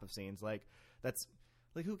top of scenes, like that's.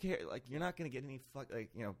 Like, who cares? Like, you're not going to get any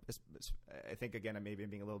I think, again, maybe I'm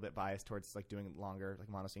being a little bit biased towards, like, doing longer, like,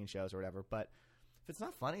 monoscene shows or whatever. But if it's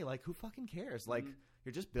not funny, like, who fucking cares? Like,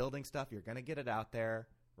 you're just building stuff. You're going to get it out there.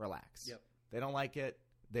 Relax. Yep. They don't like it.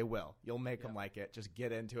 They will. You'll make them like it. Just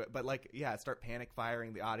get into it. But, like, start panic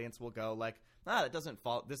firing. The audience will go, like, that doesn't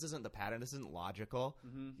fall. This isn't the pattern. This isn't logical.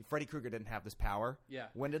 Freddy Krueger didn't have this power. Yeah.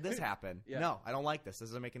 When did this happen? No, I don't like this. This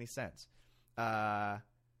doesn't make any sense. And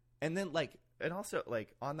then, like, and also,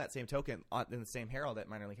 like, on that same token, in the same Herald at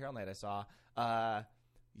Minor League Herald Night I saw,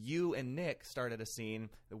 you and Nick started a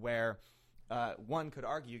scene where one could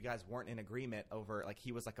argue you guys weren't in agreement over, like,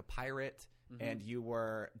 he was like a pirate and you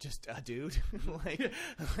were just a dude.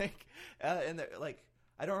 And like,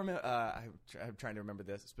 I don't remember, I'm trying to remember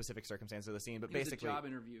the specific circumstance of the scene, but basically. It was a job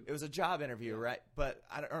interview. It was a job interview, right? But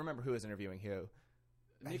I don't remember who was interviewing who.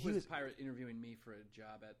 Nick was a pirate interviewing me for a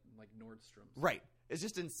job at, like, Nordstrom's. Right. It's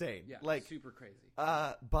just insane. Yeah, like, super crazy.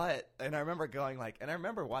 And I remember going, like, and I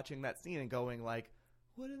remember watching that scene and going, like,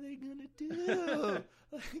 what are they going to do?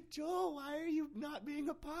 Like, Joel, why are you not being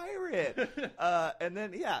a pirate? And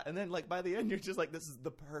then, like, by the end, you're just like, this is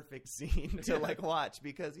the perfect scene to, like, watch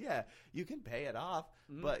because, you can pay it off,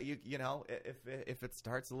 but, you know, if it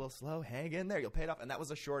starts a little slow, hang in there. You'll pay it off. And that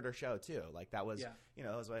was a shorter show, too. Like, that was, you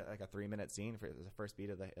know, it was like a 3-minute scene for the first beat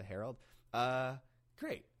of the Herald.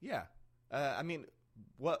 Great. Yeah. I mean,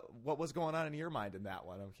 what was going on in your mind in that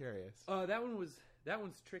one? I'm curious. That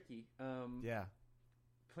one's tricky.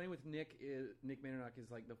 Playing with Nick Mandernock is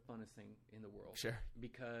like the funnest thing in the world. Sure.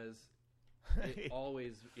 Because it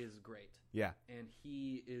always is great. Yeah. And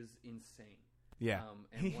he is insane. Yeah.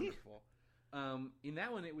 And wonderful. In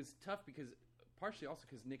that one, it was tough because partially also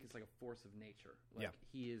because Nick is like a force of nature. Like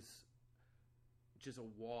he is just a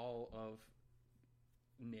wall of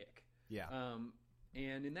Nick. Yeah.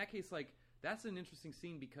 And in that case, like, that's an interesting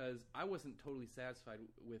scene because I wasn't totally satisfied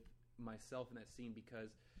with myself in that scene because,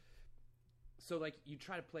 so, like, you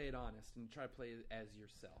try to play it honest and you try to play it as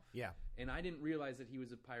yourself. Yeah. And I didn't realize that he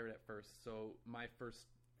was a pirate at first, so my first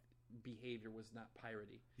behavior was not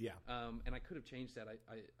piratey. Yeah. And I could have changed that,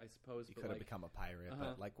 I suppose. You could have become a pirate,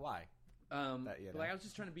 but, like, why? Like, I was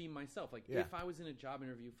just trying to be myself. Like, if I was in a job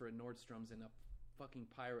interview for a Nordstrom's and a fucking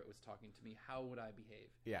pirate was talking to me, how would I behave?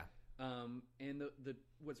 Yeah. And the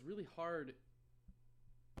what's really hard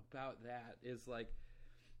about that is, like,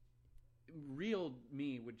 real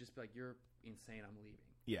me would just be like, you're insane, I'm leaving.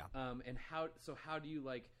 Yeah. And how do you,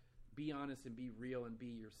 like, be honest and be real and be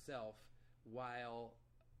yourself while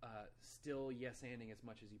still yes-anding as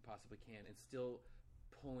much as you possibly can and still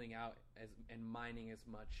pulling out and mining as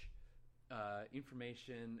much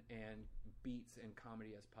information and beats and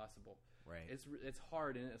comedy as possible. Right. It's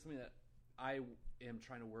hard, and it's something that I am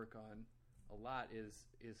trying to work on a lot is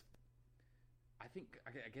I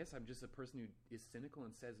guess I'm just a person who is cynical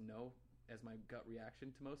and says no as my gut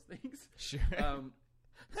reaction to most things. Sure.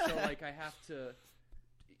 So, like, I have to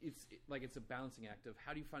it's a balancing act of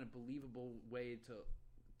how do you find a believable way to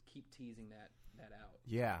keep teasing that out.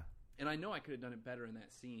 Yeah. And I know I could have done it better in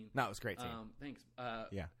that scene. No, it was great. Thanks.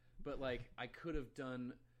 Yeah. But, like, I could have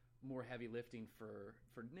done more heavy lifting for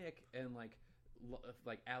Nick and, like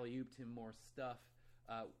alley-ooped him more stuff,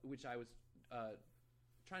 which I was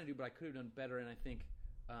trying to do, but I could have done better. And I think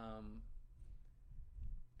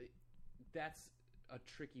that's one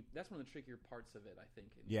of the trickier parts of it. I think.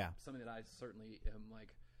 And something that I certainly am like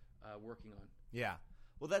working on. Yeah.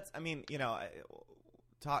 Well, that's. I mean,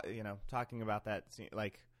 talking about that scene,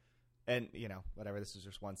 like. And, whatever, this is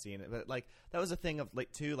just one scene. But, like, that was a thing of,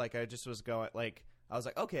 like, too, like, I just was going, like, I was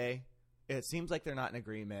like, okay, it seems like they're not in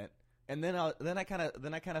agreement. And then I kind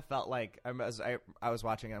of felt like, I was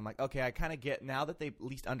watching it, I'm like, okay, I kind of get, now that they at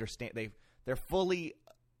least understand, they're fully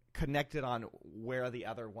connected on where the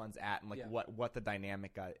other one's at and, like, what the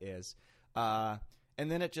dynamic is. And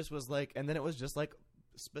then it just was, like, it was just, like,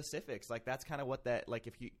 specifics. Like, that's kind of what that, like,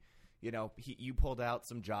 if you... you pulled out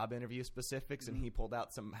some job interview specifics, and he pulled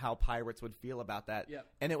out some how pirates would feel about that. Yep.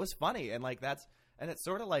 And it was funny, and like it's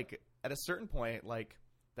sort of like at a certain point, like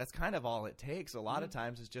that's kind of all it takes. A lot of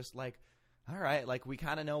times, it's just like, all right, like we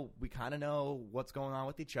kind of know what's going on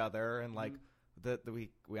with each other, and like we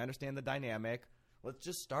understand the dynamic. Let's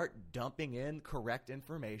just start dumping in correct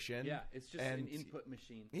information. Yeah, it's just an input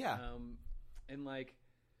machine. Yeah, and like,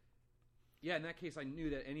 yeah, in that case, I knew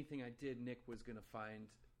that anything I did, Nick was going to find.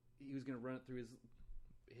 He was going to run it through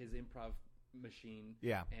his improv machine,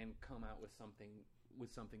 and come out with something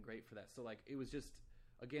great for that. So like it was just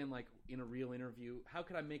again like in a real interview, how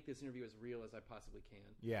could I make this interview as real as I possibly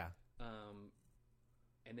can? Yeah.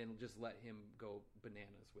 And then just let him go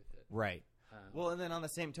bananas with it. Right. Well, and then on the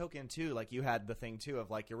same token too, like you had the thing too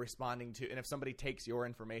of like you're responding to, and if somebody takes your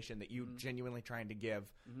information that you genuinely trying to give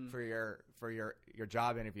for your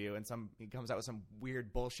job interview, and he comes out with some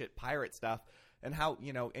weird bullshit pirate stuff. And how,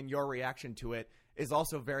 and your reaction to it is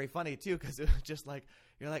also very funny, too, because it's just like,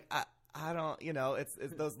 you're like, I don't, it's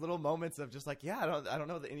those little moments of just like, I don't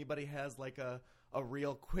know that anybody has like a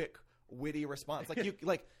real quick, witty response. Like, I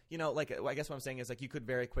guess what I'm saying is like you could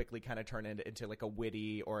very quickly kind of turn it into like a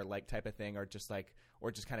witty or like type of thing, or just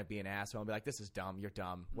kind of be an asshole and be like, this is dumb. You're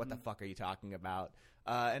dumb. What the fuck are you talking about?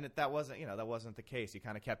 And that wasn't the case. You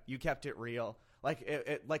kind of kept it real. Like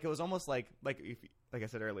it was almost like I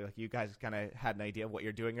said earlier, like you guys kind of had an idea of what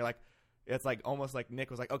you're doing. You're like, it's like almost like Nick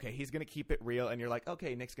was like, okay, he's gonna keep it real, and you're like,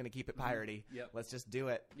 okay, Nick's gonna keep it piratey. Yep. Let's just do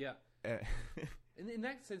it. Yeah. And in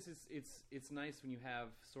that sense, it's nice when you have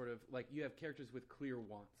sort of like you have characters with clear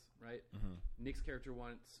wants, right? Nick's character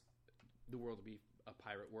wants the world to be a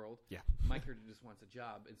pirate world. Yeah. My character just wants a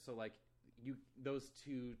job, and so like those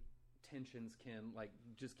two tensions can like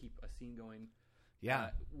just keep a scene going.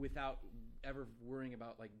 Yeah. Without ever worrying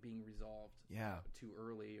about like being resolved. Too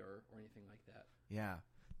early or anything like that. Yeah.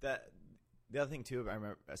 The other thing too, I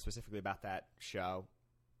remember specifically about that show.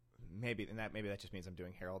 Maybe that just means I'm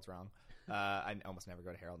doing Harold's wrong. I almost never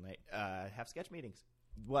go to Harold night. Have sketch meetings.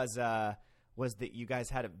 Was that you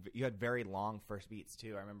guys had very long first beats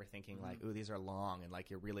too. I remember thinking like, ooh, these are long, and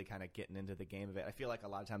like you're really kind of getting into the game of it. I feel like a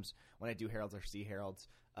lot of times when I do Harold's or see Harold's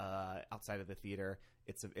outside of the theater,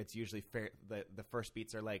 it's usually fair. The first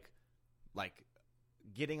beats are like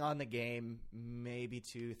getting on the game, maybe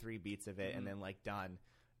 2-3 beats of it, and then like done.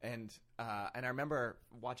 And I remember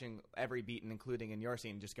watching every beat and including in your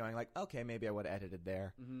scene, just going like, okay, maybe I would have edited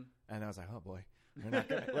there. And I was like, oh boy, they're not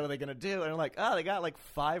gonna, what are they gonna do? And I'm like, oh, they got like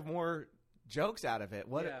 5 more jokes out of it.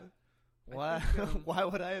 What? Yeah. Why? Why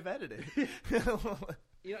would I have edited? It's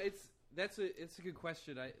a good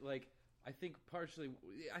question. I think partially,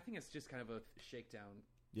 I think it's just kind of a shakedown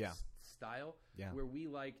style where we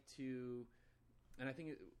like to, and I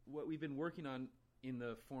think what we've been working on in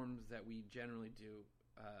the forms that we generally do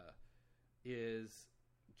is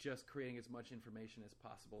just creating as much information as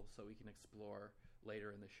possible so we can explore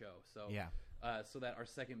later in the show. So so that our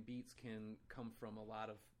second beats can come from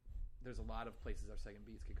there's a lot of places our second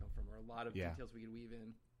beats can come from, or a lot of details we can weave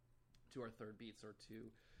in to our third beats or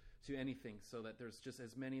to anything, so that there's just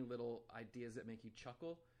as many little ideas that make you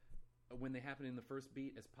chuckle when they happen in the first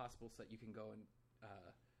beat as possible, so that you can go and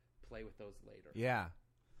play with those later.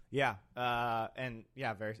 And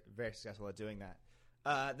very very successful at doing that.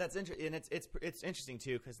 That's interesting, and it's interesting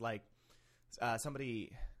too, because like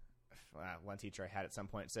somebody, one teacher I had at some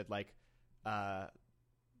point said like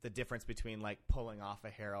the difference between like pulling off a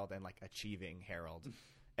Harold and like achieving Harold,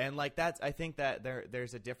 and like I think that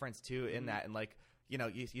there's a difference too in that, and like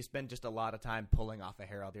you spend just a lot of time pulling off a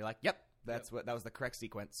Harold. You're like, yep, that was the correct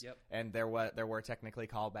sequence, and there were technically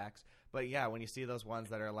callbacks, but yeah, when you see those ones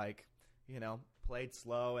that are like played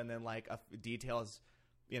slow, and then like details.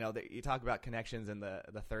 You talk about connections in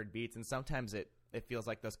the third beats, and sometimes it feels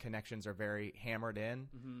like those connections are very hammered in,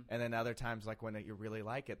 and then other times, like when you really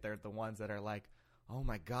like it, they're the ones that are like, oh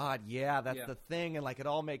my god, that's the thing, and like it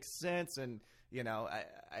all makes sense. And I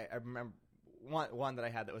remember one that I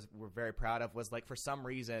had that we're very proud of was like for some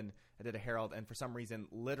reason I did a Herald, and for some reason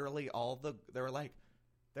literally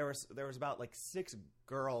there was about like 6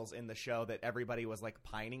 girls in the show that everybody was like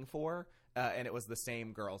pining for, and it was the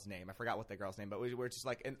same girl's name. I forgot what the girl's name, but we were just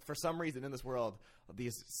like, and for some reason in this world,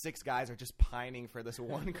 these 6 guys are just pining for this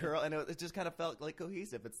one girl, and it just kind of felt like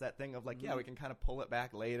cohesive. It's that thing of like, yeah, we can kind of pull it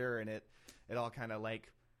back later, and it all kind of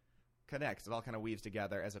like connects. It all kind of weaves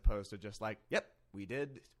together, as opposed to just like, yep, we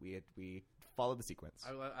followed the sequence.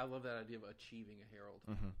 I love that idea of achieving a Herald.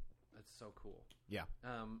 Mm-hmm. That's so cool. Yeah.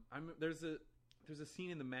 There's a scene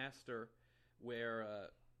in The Master where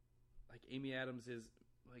like Amy Adams is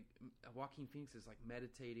like Joaquin Phoenix is like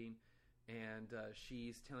meditating, and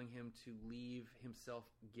she's telling him to leave himself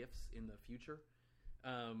gifts in the future.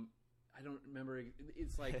 I don't remember.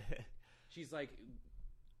 It's like she's like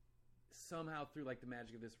somehow through like the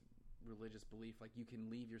magic of this religious belief, like you can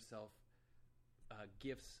leave yourself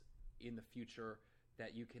gifts in the future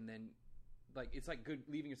that you can then like it's like good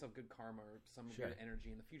leaving yourself good karma or some good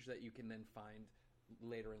energy in the future that you can then find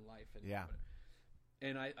later in life. And yeah.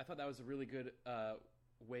 And I thought that was a really good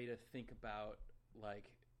way to think about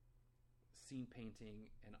like scene painting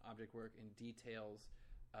and object work and details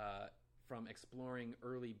from exploring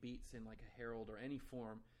early beats in like a Herald or any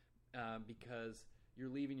form, because you're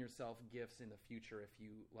leaving yourself gifts in the future if you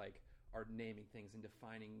like are naming things and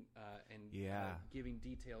defining and giving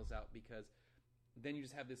details out, because then you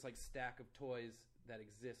just have this like stack of toys that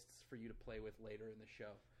exists for you to play with later in the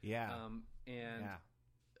show. Yeah.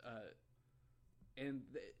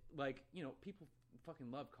 Like, you know, people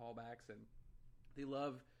fucking love callbacks, and they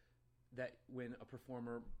love that when a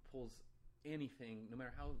performer pulls anything, no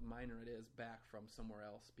matter how minor it is, back from somewhere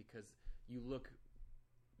else, because you look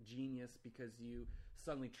genius, because you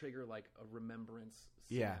suddenly trigger like a remembrance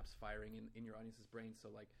synapse firing in your audience's brain. So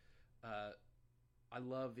like, I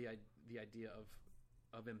love the idea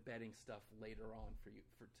of embedding stuff later on for you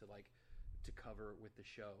to cover with the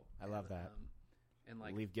show. I love that. And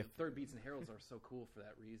like third beats and heralds are so cool for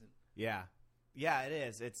that reason. Yeah, it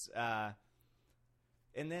is. It's and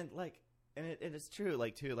then like, and it's true.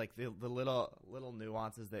 Like too, like the little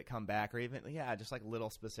nuances that come back, or even just like little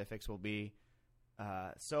specifics will be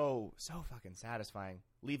so fucking satisfying.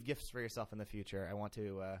 Leave gifts for yourself in the future. I want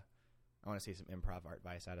to see some improv art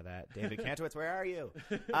advice out of that. David Kantowitz, where are you?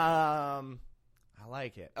 I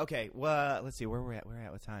like it. Okay, well, let's see where we're at. We're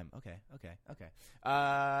at with time. Okay.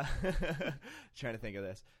 Trying to think of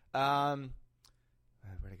this. Where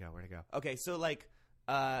to go? Okay, so like,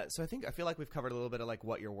 so I feel like we've covered a little bit of like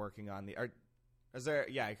what you're working on. Is there?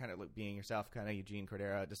 Yeah, kind of like being yourself, kind of Eugene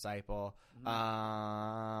Cordero, disciple. Mm-hmm.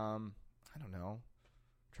 I don't know.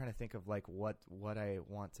 I'm trying to think of like what I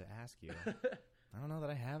want to ask you. I don't know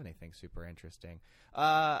that I have anything super interesting.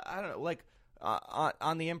 I don't know. Like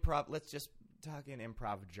on the improv, let's just talk an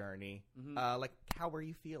improv journey. Mm-hmm. Like, how are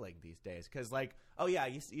you feeling these days? Because like, oh yeah,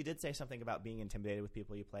 you did say something about being intimidated with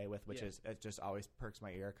people you play with, which is it just always perks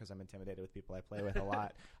my ear because I'm intimidated with people I play with a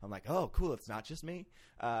lot. I'm like, oh cool, it's not just me.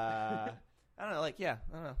 I don't know. Like, I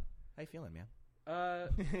don't know. How you feeling, man?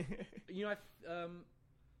 You know,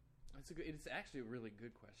 it's actually a really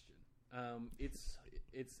good question. It's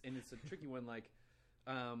a tricky one. Like,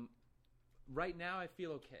 right now I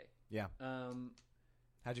feel okay. Yeah.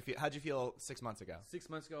 How'd you feel 6 months ago? 6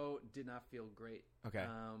 months ago, did not feel great. Okay.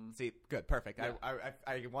 See, good, perfect. Yeah.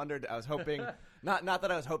 I wondered. I was hoping, not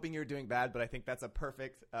that I was hoping you were doing bad, but I think that's a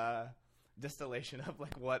perfect distillation of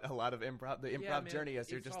like what a lot of the improv journey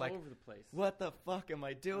is. You're just all like, over the place. What the fuck am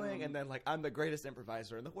I doing? And then like, I'm the greatest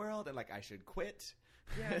improviser in the world, and like I should quit.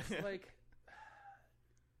 Yeah, it's like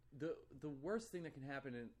the worst thing that can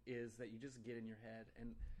happen is that you just get in your head.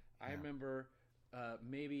 And I remember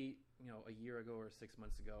maybe, you know, a year ago or 6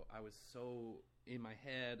 months ago, I was so in my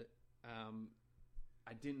head.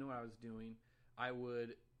 I didn't know what I was doing. I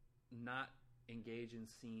would not engage in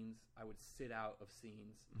scenes. I would sit out of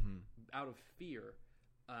scenes out of fear.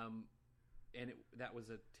 And that was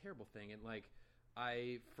a terrible thing. And like,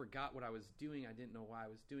 I forgot what I was doing. I didn't know why I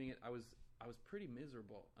was doing it. I was pretty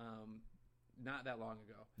miserable. Not that long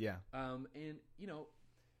ago. Yeah. And you know,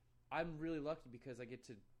 I'm really lucky because I get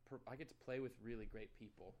to play with really great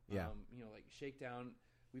people. Yeah. You know, like Shakedown,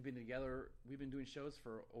 we've been together. We've been doing shows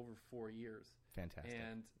for over 4 years. Fantastic.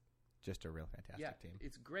 And just a real fantastic team.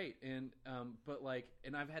 It's great. And but like,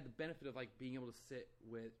 and I've had the benefit of like being able to sit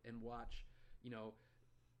with and watch, you know,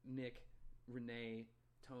 Nick, Renee,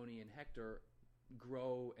 Tony, and Hector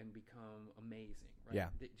grow and become amazing. Right?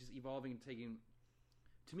 Yeah. Just evolving and taking.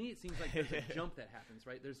 To me, it seems like there's a jump that happens.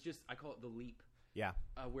 Right. There's just, I call it the leap. Yeah.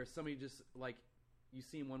 Where somebody just like, you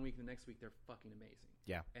see them 1 week, the next week they're fucking amazing.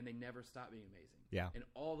 Yeah. And they never stop being amazing. Yeah. And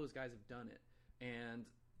all those guys have done it. and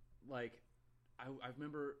like I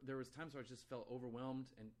remember there was times where I just felt overwhelmed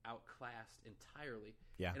and outclassed entirely.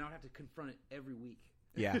 Yeah. And I would have to confront it every week.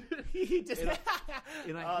 Yeah.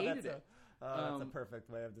 and I hated it. That's a perfect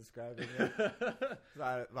way of describing it.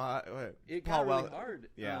 It got really hard.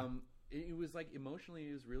 Yeah. It was like emotionally,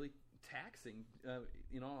 it was really taxing,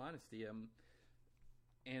 in all honesty.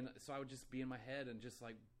 And so I would just be in my head and just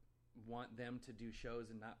like want them to do shows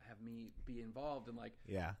and not have me be involved. And like,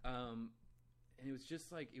 yeah. And it was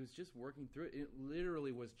just like, it was just working through it. It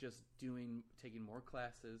literally was just taking more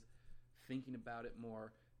classes, thinking about it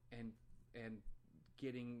more, and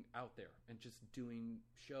getting out there and just doing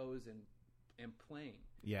shows and playing.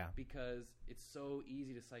 Yeah. Because it's so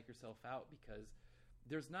easy to psych yourself out because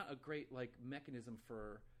there's not a great like mechanism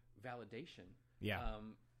for validation. Yeah.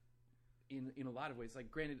 In a lot of ways, like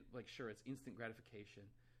granted, like sure, it's instant gratification.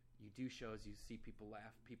 You do shows, you see people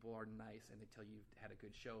laugh, people are nice, and they tell you you've had a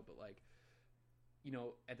good show. But like, you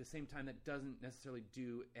know, at the same time, that doesn't necessarily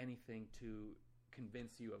do anything to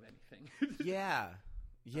convince you of anything. Yeah.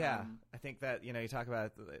 Yeah. I think that, you know, you talk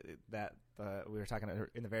about that we were talking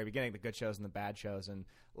in the very beginning, the good shows and the bad shows, and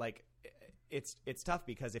like it's tough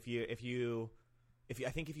because if you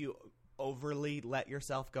overly let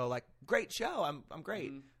yourself go like, great show, I'm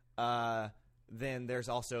great, then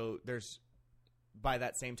there's by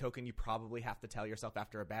that same token, you probably have to tell yourself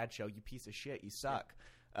after a bad show, you piece of shit, you suck.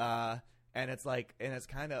 And it's like, and it's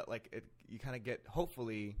kind of like you kind of get,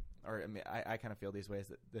 hopefully, or I mean, I kind of feel this way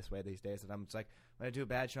these days, that I'm just like, when I do a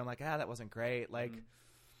bad show, I'm like, that wasn't great. Like,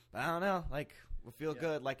 I don't know, like, we'll feel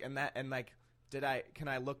good. Like, and like, can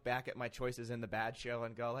I look back at my choices in the bad show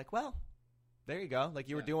and go like, well, there you go. Like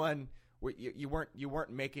you were doing, you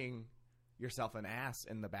weren't making yourself an ass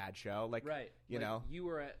in the bad show. Like, right. You know, you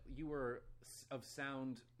were of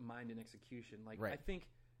sound mind and execution. Like, right. I think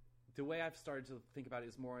the way I've started to think about it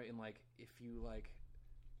is more in like, if you like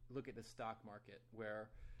look at the stock market where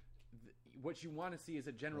what you want to see is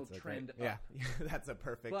a general trend. Yeah, that's a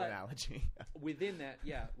perfect analogy. Within that,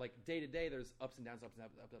 like day to day, there's ups and downs, ups.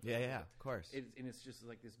 Yeah, of course. And it's just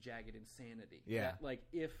like this jagged insanity. Yeah. That, like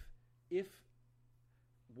if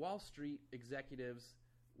Wall Street executives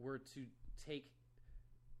were to take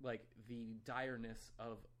like the direness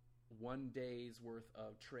of one day's worth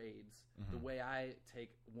of trades, the way I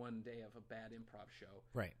take one day of a bad improv show,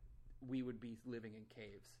 right, we would be living in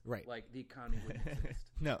caves. Right. Like the economy wouldn't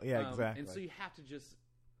exist. No, yeah, exactly. And so you have to just,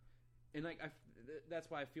 and like that's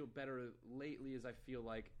why I feel better lately. Is I feel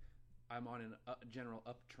like I'm on a general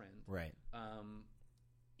uptrend. Right.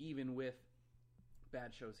 Even with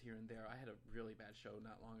bad shows here and there, I had a really bad show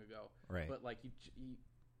not long ago. Right. But like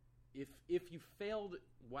if you failed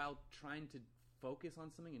while trying to focus on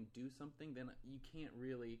something and do something, then you can't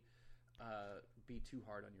really be too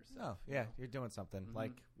hard on yourself. No, yeah, you're doing something.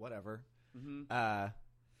 Like whatever. I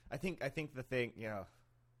think the thing,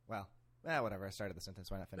 whatever. I started the sentence.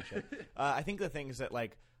 Why not finish it? I think the thing is that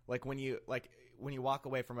like when you walk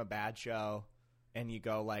away from a bad show and you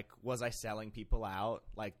go like, was I selling people out?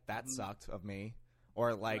 Like that sucked of me,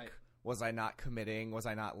 or like. Right. Was I not committing? Was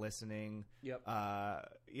I not listening? Yep.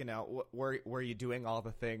 Were you doing all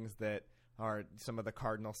the things that are some of the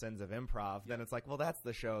cardinal sins of improv? Yep. Then it's like, well, that's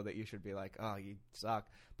the show that you should be like, oh, you suck.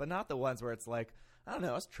 But not the ones where it's like, I don't know,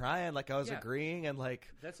 I was trying, like I was agreeing, and like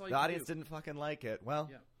that's all the audience didn't fucking like it. Well,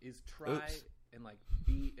 is try and like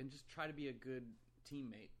be and just try to be a good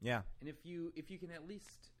teammate. Yeah. And if you can at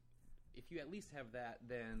least have that,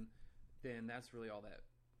 then that's really all that.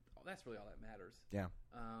 That's really all that matters. Yeah.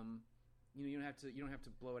 You don't have to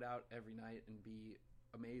blow it out every night and be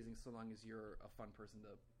amazing so long as you're a fun person to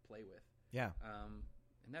play with. Yeah.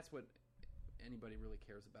 And that's what anybody really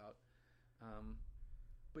cares about.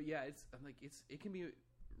 But yeah, it can be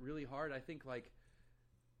really hard. I think like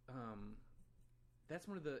that's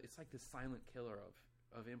it's like the silent killer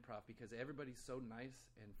of improv, because everybody's so nice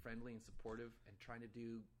and friendly and supportive and trying to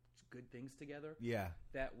do good things together. Yeah.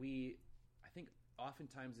 That I think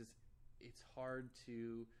oftentimes it's hard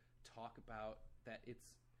to talk about that. It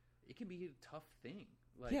can be a tough thing.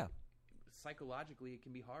 Like psychologically, it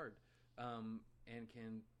can be hard, and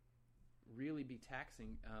can really be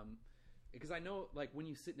taxing. Because I know, like when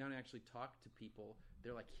you sit down and actually talk to people,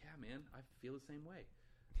 they're like, "Yeah, man, I feel the same way."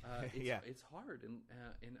 It's hard,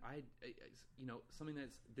 and I something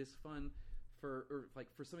that's this fun for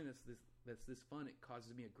something that's this fun, it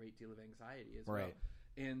causes me a great deal of anxiety as well.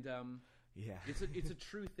 And it's a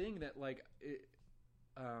true thing that like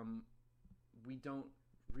we don't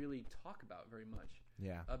really talk about very much.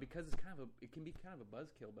 Yeah, because it can be kind of a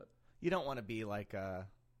buzzkill, but you don't want to be like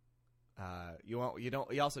you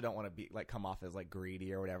also don't want to be like come off as like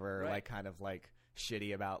greedy or whatever, or like kind of like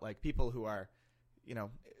shitty about like people who are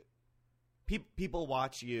people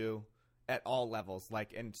watch you at all levels,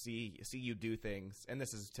 like, and see you do things, and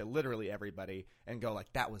this is to literally everybody, and go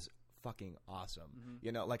like, that was fucking awesome.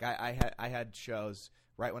 Like I had shows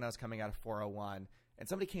right when I was coming out of 401, and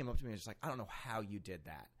somebody came up to me and was just like, I don't know how you did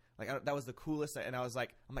that. Like that was the coolest, and I'm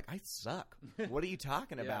like, I suck. What are you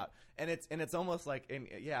talking about? And it's almost like, and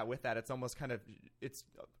with that, it's almost kind of, it's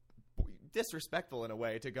disrespectful in a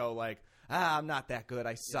way to go like, I'm not that good,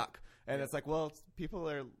 I suck. And it's like, well, people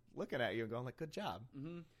are looking at you and going like, good job.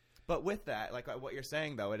 But with that, like what you're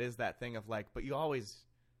saying though, it is that thing of like, but you're always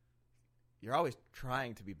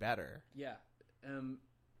trying to be better. Yeah. And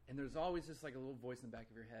there's always just like a little voice in the back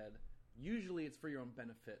of your head. Usually it's for your own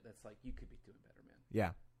benefit. That's like, you could be doing better, man.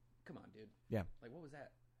 Yeah. Come on, dude. Yeah. Like, what was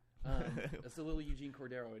that? That's a little Eugene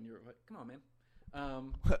Cordero, and you're like, come on, man.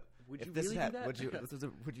 Would you really do that? Would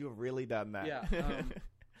you have really done that? Yeah.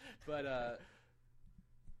 But I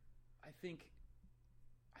think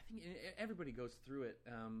everybody goes through it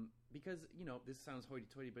because, this sounds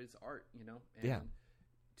hoity-toity, but it's art, And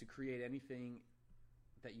to create anything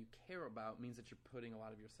that you care about means that you're putting a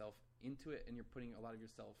lot of yourself into it, and you're putting a lot of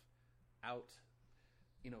yourself out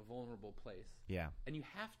in a vulnerable place. Yeah. And you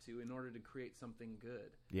have to in order to create something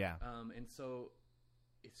good. Yeah. And so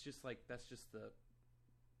it's just like, that's just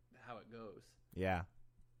how it goes. Yeah.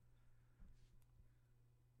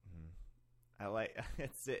 I like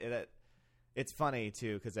it's funny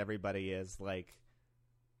too, because everybody is like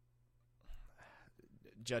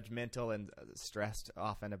judgmental and stressed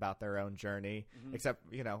often about their own journey, except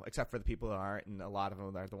for the people who aren't, and a lot of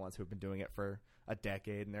them are the ones who've been doing it for a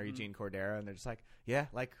decade, and they're Eugene Cordero, and they're just like, yeah,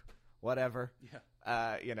 like whatever. Yeah.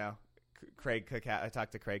 I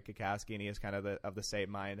talked to Craig Kukowski, and he is kind of of the same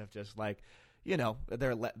mind of just like,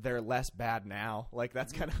 they're less bad now. Like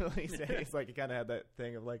that's kind of what he said. He's like, he kind of had that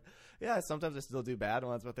thing of like, yeah, sometimes I still do bad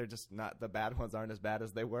ones, but they're just not, the bad ones aren't as bad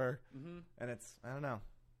as they were. And it's, I don't know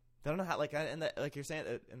how, like, and like you're saying,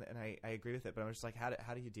 and I agree with it, but I'm just like, how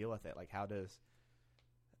do you deal with it? Like, how at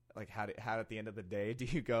the end of the day do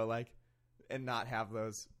you go like, and not have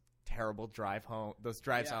those terrible drives home?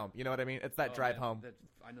 You know what I mean? It's that drive home.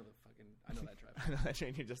 I know that drive. I know that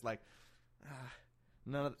train. You're just like,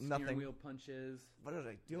 nothing. Steering wheel punches. What was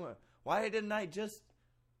I doing? Why didn't I just?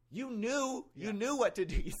 You knew what to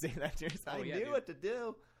do. You say that to yourself. I knew what to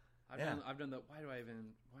do. I've done the. Why am I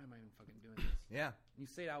even fucking doing this? Yeah. You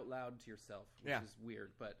say it out loud to yourself, which is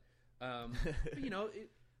weird, but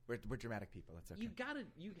we're dramatic people. That's okay.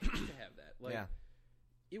 You have to have that. Like,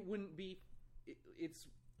 it wouldn't be. It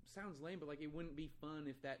sounds lame, but like, it wouldn't be fun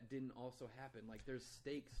if that didn't also happen. Like, there's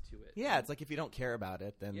stakes to it. Yeah, it's like if you don't care about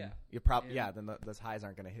it, then you're probably then those highs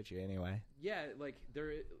aren't going to hit you anyway. Yeah, like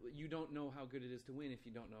you don't know how good it is to win if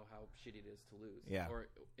you don't know how shitty it is to lose. Yeah,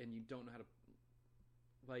 and you don't know how to.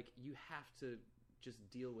 Like, you have to just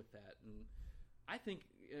deal with that, and I think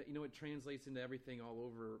it translates into everything all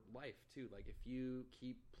over life too. Like, if you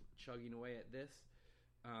keep chugging away at this,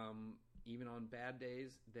 even on bad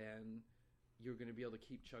days, then you're going to be able to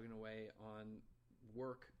keep chugging away on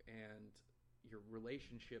work and your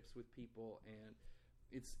relationships with people, and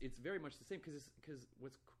it's very much the same, because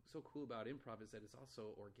what's so cool about improv is that it's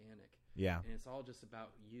also organic. Yeah, and it's all just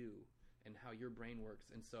about you and how your brain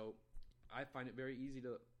works, and so I find it very easy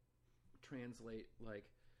to translate like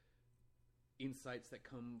insights that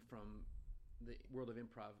come from the world of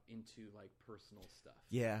improv into like personal stuff.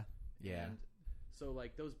 Yeah. And so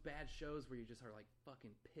like those bad shows where you just are like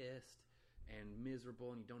fucking pissed and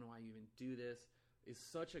miserable and you don't know why you even do this is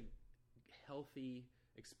such a healthy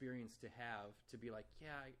experience to have, to be like, all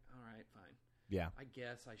right, fine. Yeah. I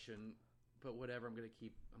guess I shouldn't, but whatever, I'm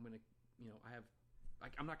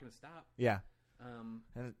not going to stop. Yeah.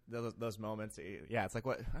 And those moments, it's like,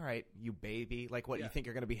 what? All right, you baby. Like, what? You think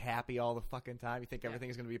you're going to be happy all the fucking time? You think everything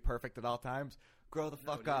is going to be perfect at all times? Grow the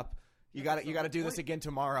fuck up. You got to do this again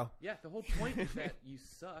tomorrow. Yeah, the whole point is that you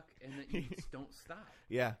suck and that you just don't stop.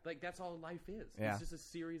 Yeah, like that's all life is. Yeah. It's just a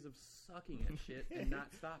series of sucking at shit and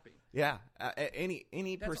not stopping. Yeah, any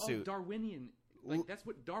that's pursuit. All Darwinian. Like, that's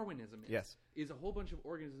what Darwinism is. Yes, is a whole bunch of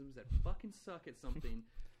organisms that fucking suck at something.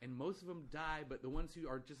 And most of them die, but the ones who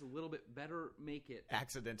are just a little bit better make it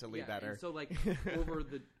accidentally better. And so, like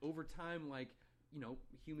over time, like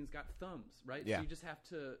humans got thumbs, right? Yeah. So you just have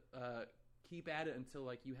to keep at it until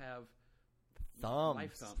like you have thumbs.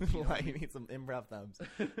 Life thumbs. You need some improv thumbs.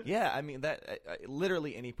 Yeah, I mean that.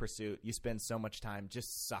 Literally any pursuit, you spend so much time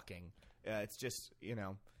just sucking. It's just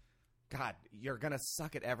God, you're gonna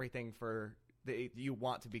suck at everything you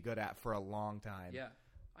want to be good at for a long time. Yeah,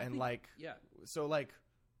 so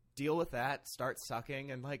deal with that, start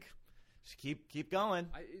sucking, and like Just keep going.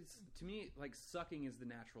 It's to me like sucking is the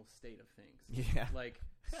natural state of things. Yeah. Like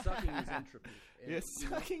sucking is entropy. And, Yes,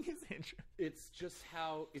 sucking is entropy. It's just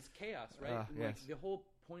how it's chaos, right? Like, yes. the whole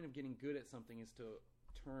point of getting good at something is to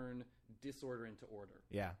turn disorder into order.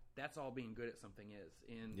 Yeah. That's all being good at something is.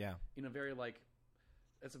 In a very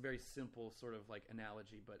that's a very simple sort of like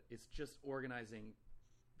analogy, but it's just organizing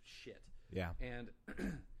shit. Yeah. And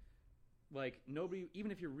like nobody,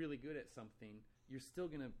 even if you're really good at something, you're still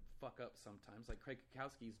gonna fuck up sometimes. Like Craig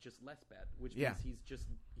Kukowski is just less bad, which means he's just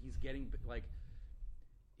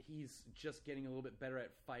getting a little bit better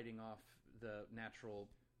at fighting off the natural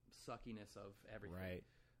suckiness of everything. Right.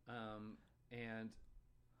 And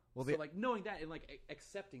so like knowing that and like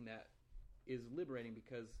accepting that is liberating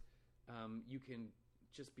because you can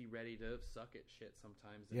just be ready to suck at shit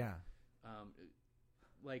sometimes. And,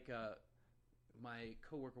 my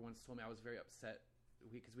coworker once told me I was very upset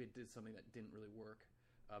because we did something that didn't really work,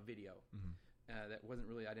 video. That wasn't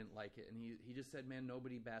really, I didn't like it. And he just said, man,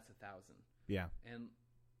 nobody bats 1,000. Yeah. And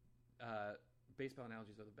baseball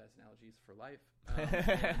analogies are the best analogies for life.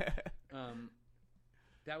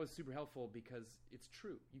 That was super helpful because it's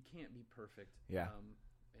true. You can't be perfect. Yeah.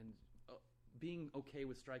 And being okay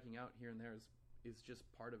with striking out here and there is just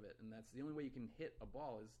part of it. And that's the only way you can hit a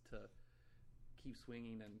ball is to keep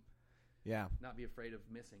swinging and not be afraid of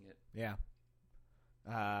missing it. Yeah.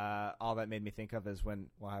 All that made me think of is when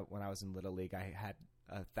I was in Little League, I had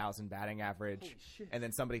 1,000 batting average. Holy shit. And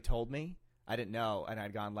then somebody told me, I didn't know, and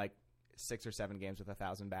I'd gone like 6 or 7 games with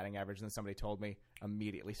 1,000 batting average, and then somebody told me,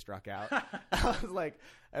 immediately struck out. I was like,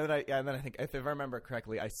 and then I think, if I remember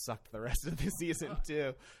correctly, I sucked the rest of the season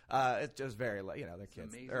too. It's just very, they're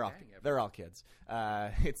kids. They're all kids.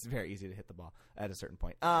 It's very easy to hit the ball at a certain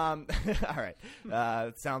point. All right.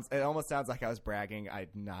 It almost sounds like I was bragging. I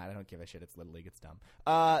don't give a shit. It's Little League. It's dumb.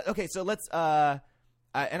 Okay, so let's. And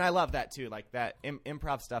I love that too. Like that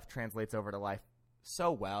improv stuff translates over to life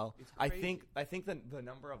so well. I think the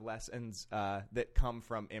number of lessons that come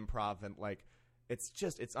from improv and like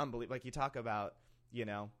it's unbelievable. Like you talk about,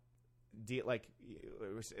 like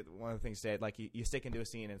one of the things you said, like you stick into a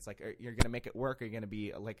scene and it's like you're gonna make it work or you're gonna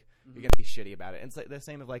be like you're gonna be shitty about it. And it's like the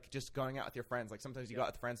same of like just going out with your friends. Like sometimes you go out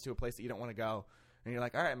with friends to a place that you don't want to go and you're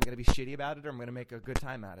like, all right, I'm gonna be shitty about it or I'm gonna make a good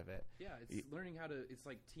time out of it. Yeah, it's learning how to. It's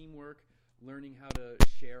like teamwork, learning how to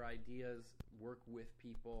share ideas, work with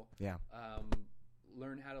people. Yeah.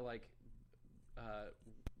 Learn how to like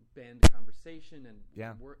bend conversation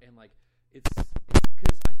and work and like it's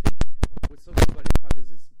because I think what's so cool about improv is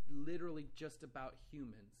it's literally just about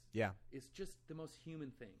humans. Yeah, it's just the most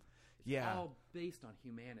human thing. It's all based on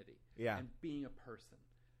humanity. Yeah, and being a person.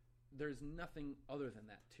 There's nothing other than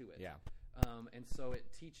that to it. Yeah, and so it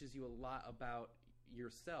teaches you a lot about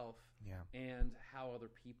yourself. Yeah, and how other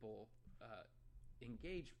people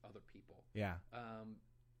engage other people. Yeah.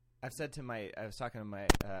 I've said to I was talking to my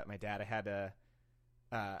dad.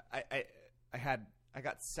 I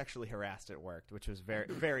got sexually harassed at work, which was very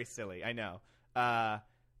very silly. I know.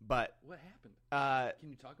 But what happened? Can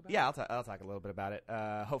you talk about it? Yeah, I'll talk a little bit about it.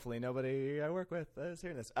 Hopefully nobody I work with is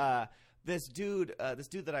hearing this. This dude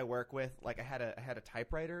that I work with, like I had a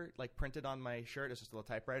typewriter like printed on my shirt. It's just a little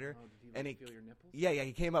typewriter. Oh, did he feel your nipples? Yeah.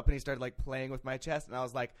 He came up and he started like playing with my chest, and I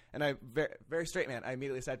was like, and I very, very straight man. I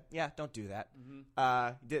immediately said, "Yeah, don't do that."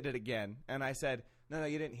 Mm-hmm. Did it again, and I said, "No,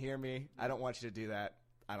 you didn't hear me. I don't want you to do that.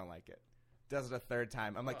 I don't like it." Does it a third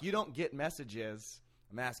time. I'm like, "You don't get messages.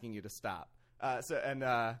 I'm asking you to stop." And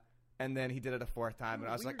then he did it a fourth time, and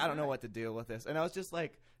I was like, "I don't know what to do with this." And I was just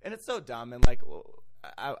like, and it's so dumb, and like.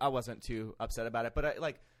 I wasn't too upset about it, but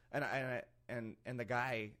and the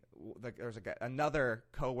guy, there was another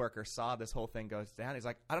coworker saw this whole thing goes down. He's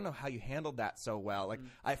like, I don't know how you handled that so well. Like,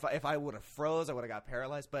 if I would have froze, I would have got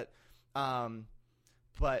paralyzed. But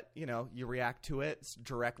you react to it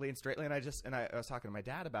directly and straightly. And I was talking to my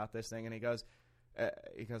dad about this thing, and he goes,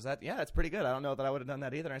 it's pretty good. I don't know that I would have done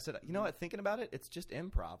that either. And I said, you know what? Thinking about it, it's just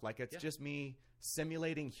improv. Like it's just me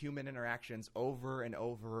simulating human interactions over and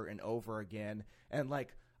over and over again. And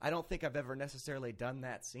like, I don't think I've ever necessarily done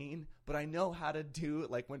that scene, but I know how to do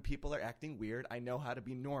like when people are acting weird. I know how to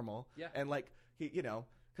be normal. Yeah. And like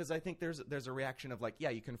because I think there's a reaction of like, yeah,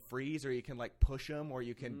 you can freeze or you can like push them or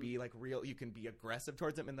you can be like real. You can be aggressive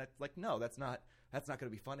towards them, and that's like no, that's not going to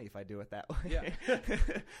be funny if I do it that way. Yeah.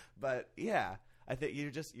 But yeah. I think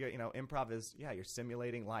improv is, you're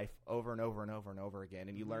simulating life over and over and over and over again.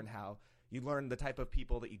 And you learn the type of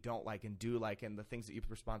people that you don't like and do like, and the things that you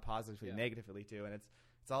respond positively and negatively to. And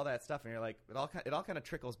it's all that stuff. And you're like, it all kind of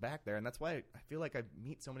trickles back there. And that's why I feel like I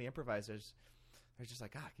meet so many improvisers. They're just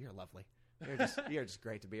like, you're lovely. You're just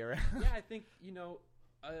great to be around. Yeah. I think,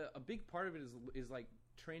 a big part of it is like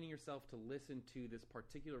training yourself to listen to this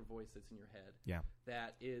particular voice that's in your head. Yeah.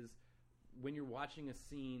 That is, when you're watching a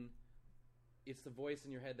scene, it's the voice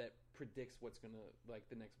in your head that predicts what's gonna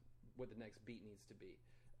what the next beat needs to be,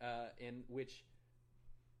 and which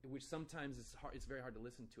sometimes it's very hard to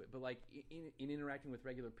listen to it. But like in interacting with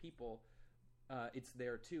regular people, it's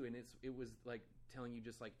there too, and it was like telling you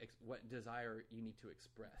just like what desire you need to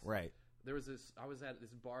express. Right. There was I was at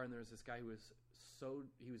this bar, and there was this guy who was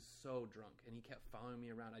so drunk, and he kept following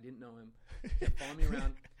me around. I didn't know him. He kept following me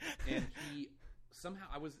around, and he somehow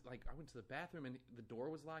I went to the bathroom, and the door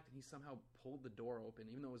was locked, and he somehow pulled the door open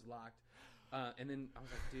even though it was locked. And then I was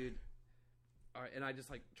like, dude, all right, and I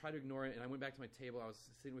just like tried to ignore it, and I went back to my table. I was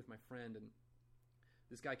sitting with my friend, and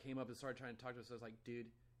this guy came up and started trying to talk to us. So I was like, dude,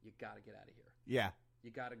 you got to get out of here. Yeah.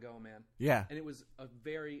 You got to go, man. Yeah. And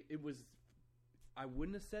I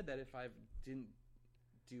wouldn't have said that if I didn't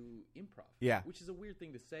do improv. Yeah. Which is a weird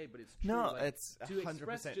thing to say, but it's true. No, like, it's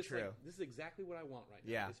 100% true. Like, this is exactly what I want right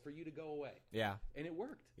now. Yeah. Is for you to go away. Yeah. And it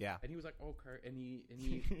worked. Yeah. And he was like, okay. And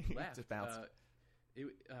he left. Just bounced.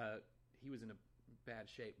 He was in a bad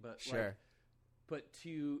shape, but sure. Like, but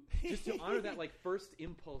to honor that like first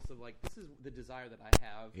impulse of like, this is the desire that I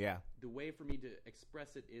have. Yeah. The way for me to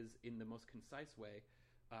express it is in the most concise way,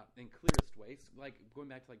 and clearest way. Like going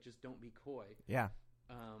back to like, just don't be coy. Yeah.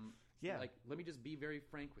 Yeah. Like, let me just be very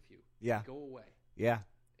frank with you. Yeah. Go away. Yeah.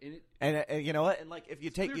 And you know what? And like, if you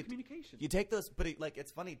take communication, you take those, but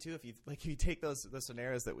it's funny too. If you take those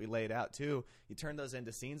scenarios that we laid out too, you turn those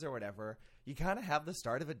into scenes or whatever. You kind of have the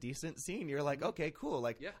start of a decent scene. You're like, okay, cool.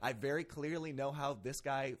 Like, I very clearly know how this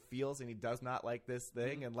guy feels, and he does not like this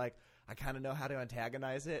thing, and like, I kind of know how to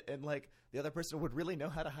antagonize it, and like, the other person would really know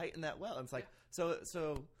how to heighten that well. And it's like,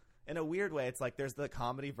 so. In a weird way, it's like there's the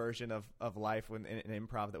comedy version of life in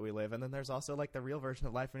improv that we live, and then there's also like the real version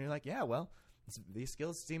of life when you're like, yeah, well, these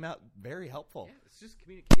skills seem out very helpful. Yeah, it's just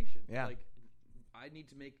communication. Yeah. Like, I need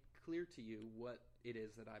to make clear to you what it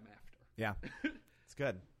is that I'm after. Yeah. It's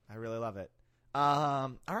good. I really love it.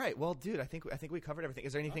 All right. Well, dude, I think we covered everything.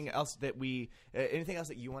 Is there anything else that anything else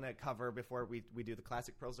that you want to cover before we do the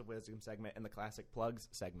classic Pearls of Wisdom segment and the classic plugs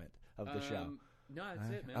segment of the show? No,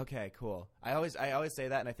 that's it, man. Okay, cool. I always say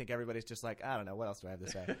that, and I think everybody's just like, I don't know, what else do I have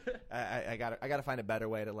to say? I gotta find a better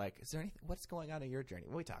way to like. Is there anything? What's going on in your journey?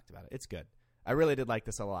 Well, we talked about it. It's good. I really did like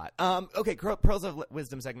this a lot. Okay, Pearls of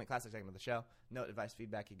Wisdom segment, classic segment of the show. Note, advice,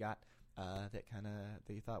 feedback you got that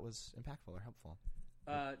you thought was impactful or helpful.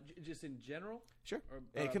 Just in general? Sure. Or,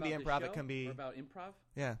 it can be improv. It can be or about improv.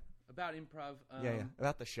 Yeah. About improv. Yeah.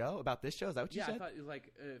 About the show. About this show. Is that what you said? Yeah, I thought it was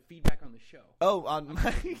like feedback on the show. Oh, on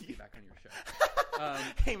my feedback on your show.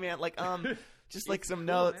 Hey man, like just like some cool,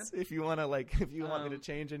 notes man. if you want to if you want me to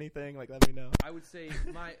change anything, like let me know. I would say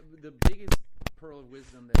the biggest pearl of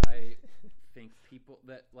wisdom that I think people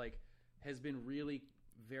that like has been really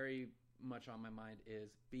very much on my mind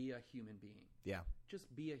is be a human being. Yeah.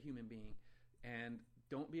 Just be a human being, and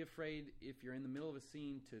don't be afraid if you're in the middle of a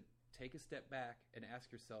scene to take a step back and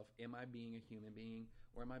ask yourself, am I being a human being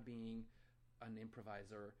or am I being an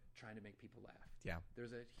improviser trying to make people laugh? Yeah.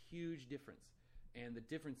 There's a huge difference. And the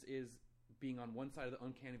difference is being on one side of the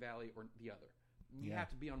uncanny valley or the other. You have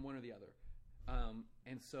to be on one or the other.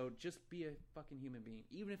 And so just be a fucking human being.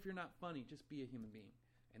 Even if you're not funny, just be a human being.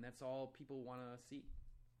 And that's all people want to see.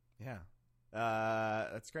 Yeah.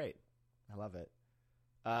 That's great. I love it.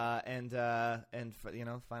 And for,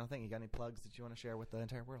 final thing, you got any plugs that you want to share with the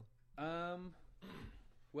entire world?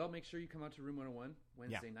 Well, make sure you come out to Room 101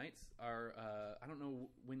 Wednesday nights. Our I don't know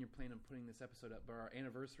when you're planning on putting this episode up, but our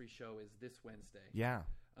anniversary show is this Wednesday. Yeah.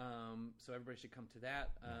 So everybody should come to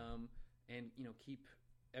that. And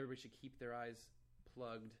everybody should keep their eyes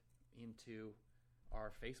plugged into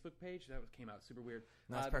our Facebook page. That came out super weird.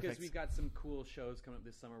 That's perfect. Because we've got some cool shows coming up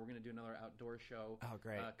this summer. We're going to do another outdoor show. Oh,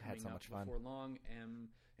 great. Coming so up much fun. before long, and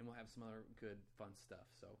we'll have some other good, fun stuff.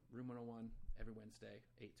 So Room 101 every Wednesday,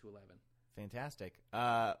 8 to 11. Fantastic.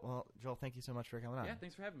 Well, Joel, thank you so much for coming on. Yeah,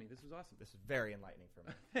 thanks for having me. This was awesome. This is very enlightening for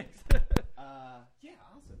me. Thanks. Yeah,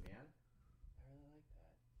 awesome, man. I really like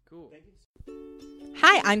that. Cool. Thank you.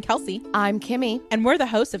 Hi, I'm Kelsey. I'm Kimmy. And we're the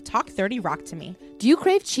hosts of Talk 30 Rock to Me. Do you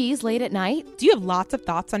crave cheese late at night? Do you have lots of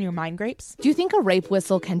thoughts on your mind grapes? Do you think a rape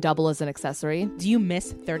whistle can double as an accessory? Do you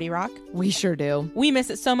miss 30 Rock? We sure do. We miss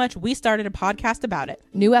it so much, we started a podcast about it.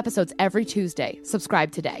 New episodes every Tuesday.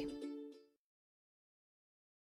 Subscribe today.